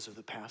there because of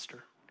the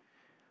pastor?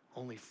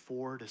 Only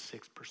 4 to 6%.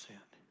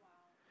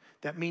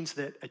 That means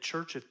that a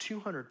church of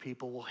 200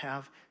 people will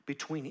have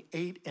between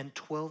 8 and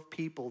 12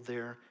 people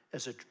there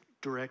as a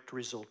direct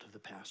result of the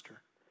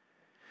pastor.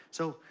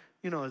 So,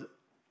 you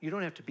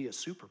don't have to be a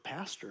super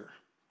pastor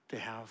to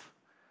have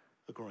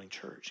a growing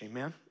church.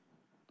 Amen?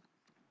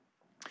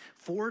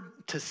 4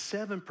 to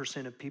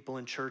 7% of people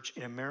in church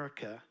in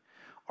America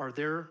are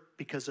there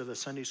because of a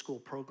Sunday school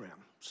program.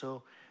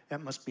 So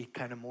that must be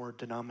kind of more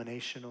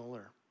denominational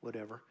or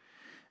whatever.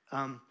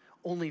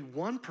 Only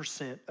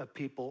 1% of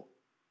people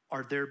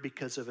are there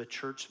because of a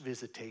church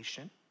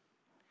visitation.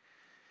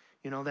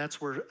 That's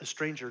where a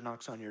stranger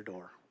knocks on your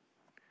door.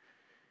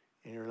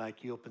 And you're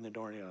like, you open the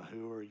door and you go,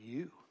 who are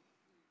you?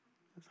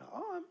 It's like,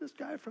 oh, I'm this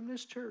guy from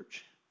this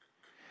church.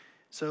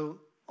 So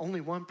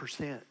only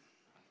 1%.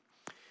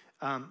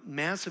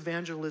 Mass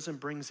evangelism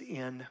brings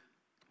in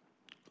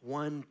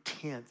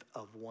 1/10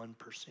 of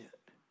 1%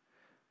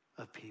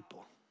 of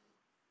people.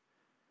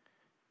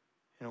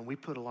 We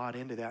put a lot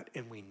into that,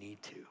 and we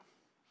need to,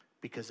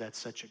 because that's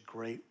such a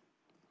great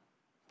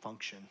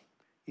function.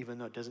 Even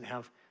though it doesn't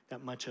have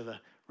that much of a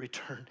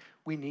return,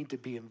 we need to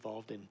be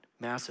involved in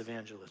mass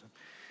evangelism.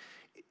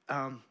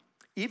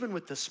 Even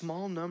with the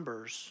small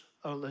numbers,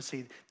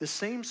 the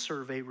same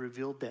survey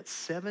revealed that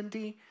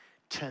 70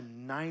 to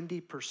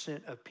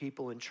 90% of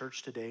people in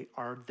church today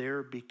are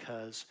there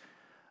because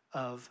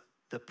of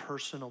the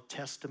personal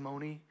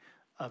testimony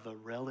of a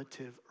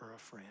relative or a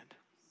friend.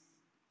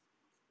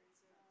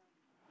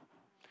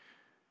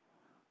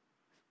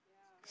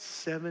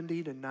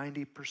 70 to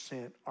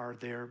 90% are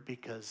there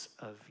because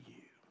of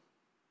you.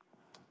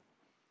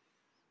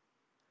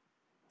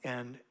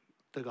 And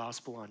the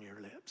gospel on your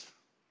lips.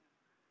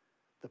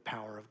 The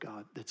power of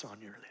God that's on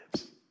your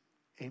lips.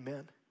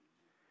 Amen.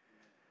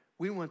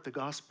 We want the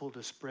gospel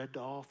to spread to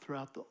all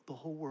throughout the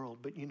whole world,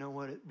 but you know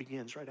what? It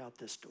begins right out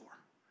this door.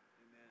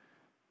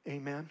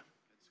 Amen. Amen.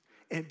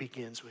 It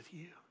begins with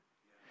you.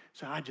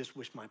 So I just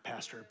wish my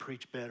pastor had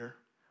preached better.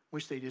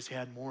 Wish they just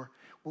had more.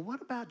 Well,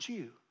 what about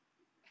you?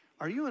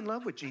 Are you in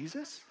love with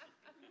Jesus?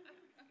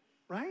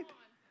 Right?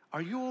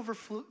 Are you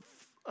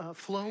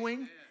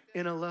overflowing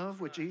in a love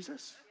with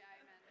Jesus?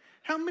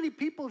 How many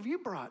people have you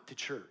brought to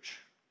church?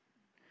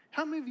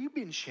 How many have you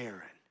been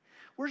sharing?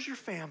 Where's your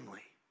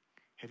family?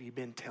 Have you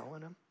been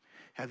telling them?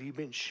 Have you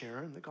been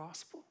sharing the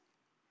gospel?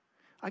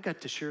 I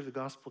got to share the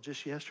gospel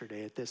just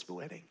yesterday at this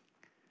wedding.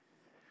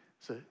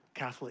 It's a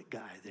Catholic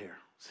guy there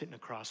sitting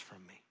across from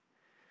me.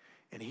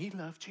 And he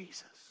loved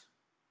Jesus.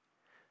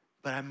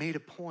 But I made a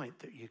point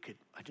that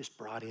I just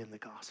brought in the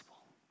gospel.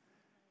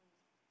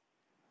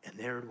 And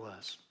there it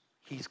was.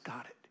 He's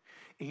got it.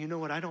 And you know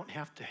what? I don't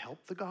have to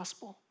help the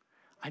gospel.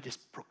 I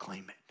just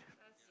proclaim it.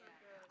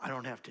 I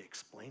don't have to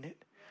explain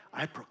it.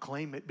 I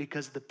proclaim it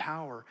because the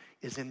power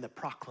is in the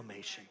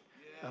proclamation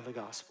of the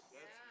gospel.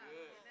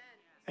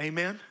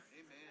 Amen?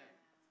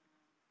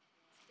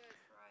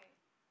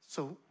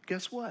 So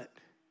guess what?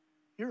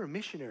 You're a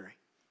missionary.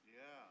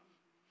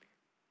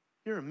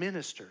 You're a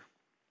minister.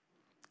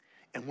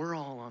 And we're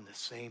all on the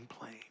same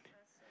plane.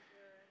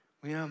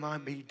 We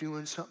might be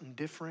doing something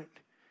different.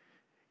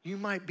 You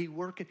might be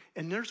working.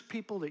 And there's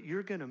people that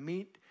you're going to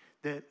meet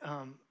that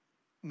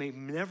may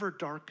never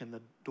darken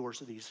the doors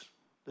of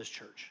this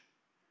church.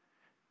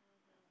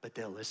 But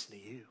they'll listen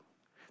to you.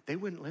 They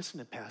wouldn't listen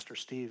to Pastor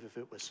Steve if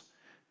it was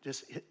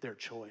just their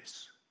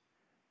choice.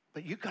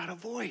 But you got a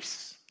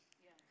voice.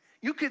 Yes.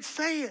 You could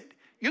say it.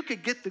 You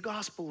could get the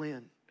gospel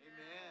in.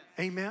 Amen.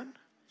 Amen?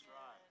 That's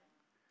right.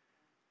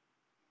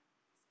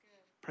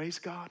 Praise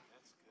God.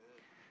 That's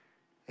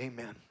good.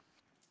 Amen.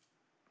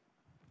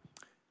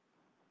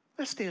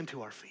 Let's stand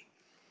to our feet.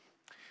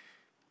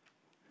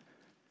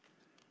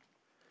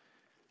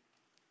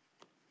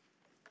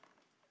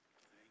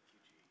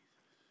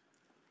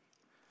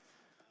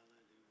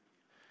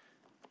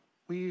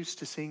 We used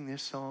to sing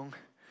this song,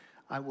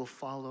 I will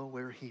follow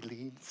where he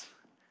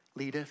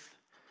leadeth.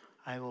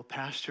 I will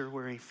pasture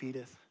where he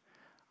feedeth.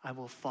 I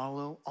will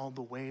follow all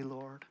the way,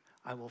 Lord.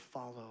 I will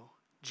follow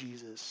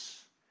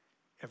Jesus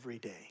every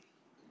day.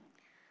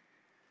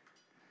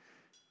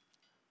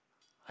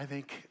 I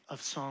think of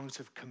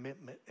songs of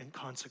commitment and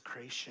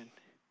consecration.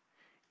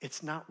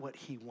 It's not what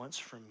he wants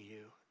from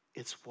you.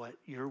 It's what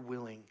you're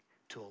willing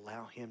to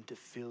allow him to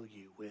fill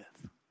you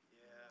with.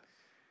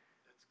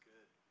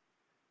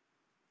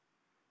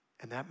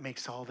 And that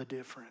makes all the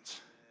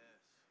difference.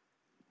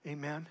 Yes.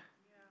 Amen?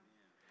 Yeah.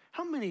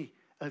 How many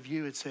of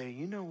you would say,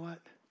 you know what?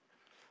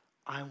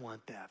 I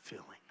want that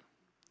feeling.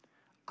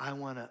 I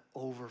want to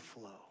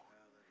overflow.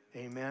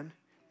 Amen?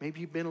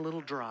 Maybe you've been a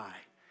little dry.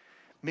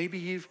 Maybe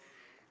you've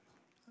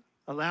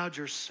allowed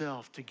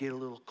yourself to get a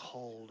little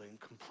cold and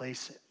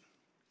complacent.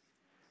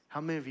 How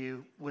many of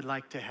you would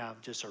like to have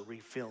just a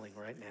refilling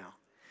right now?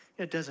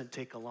 It doesn't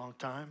take a long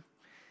time.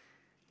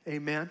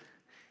 Amen?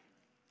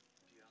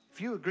 If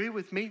you agree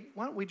with me,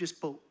 why don't we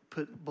just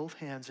put both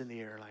hands in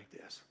the air like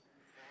this?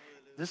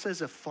 This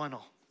is a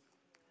funnel.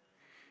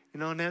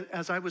 You know, and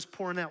as I was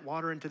pouring that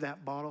water into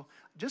that bottle,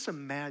 just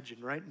imagine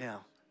right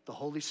now the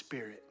Holy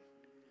Spirit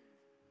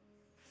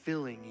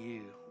filling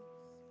you,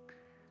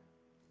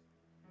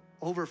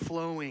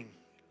 overflowing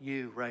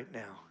you right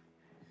now.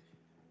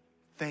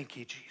 Thank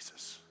you,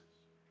 Jesus.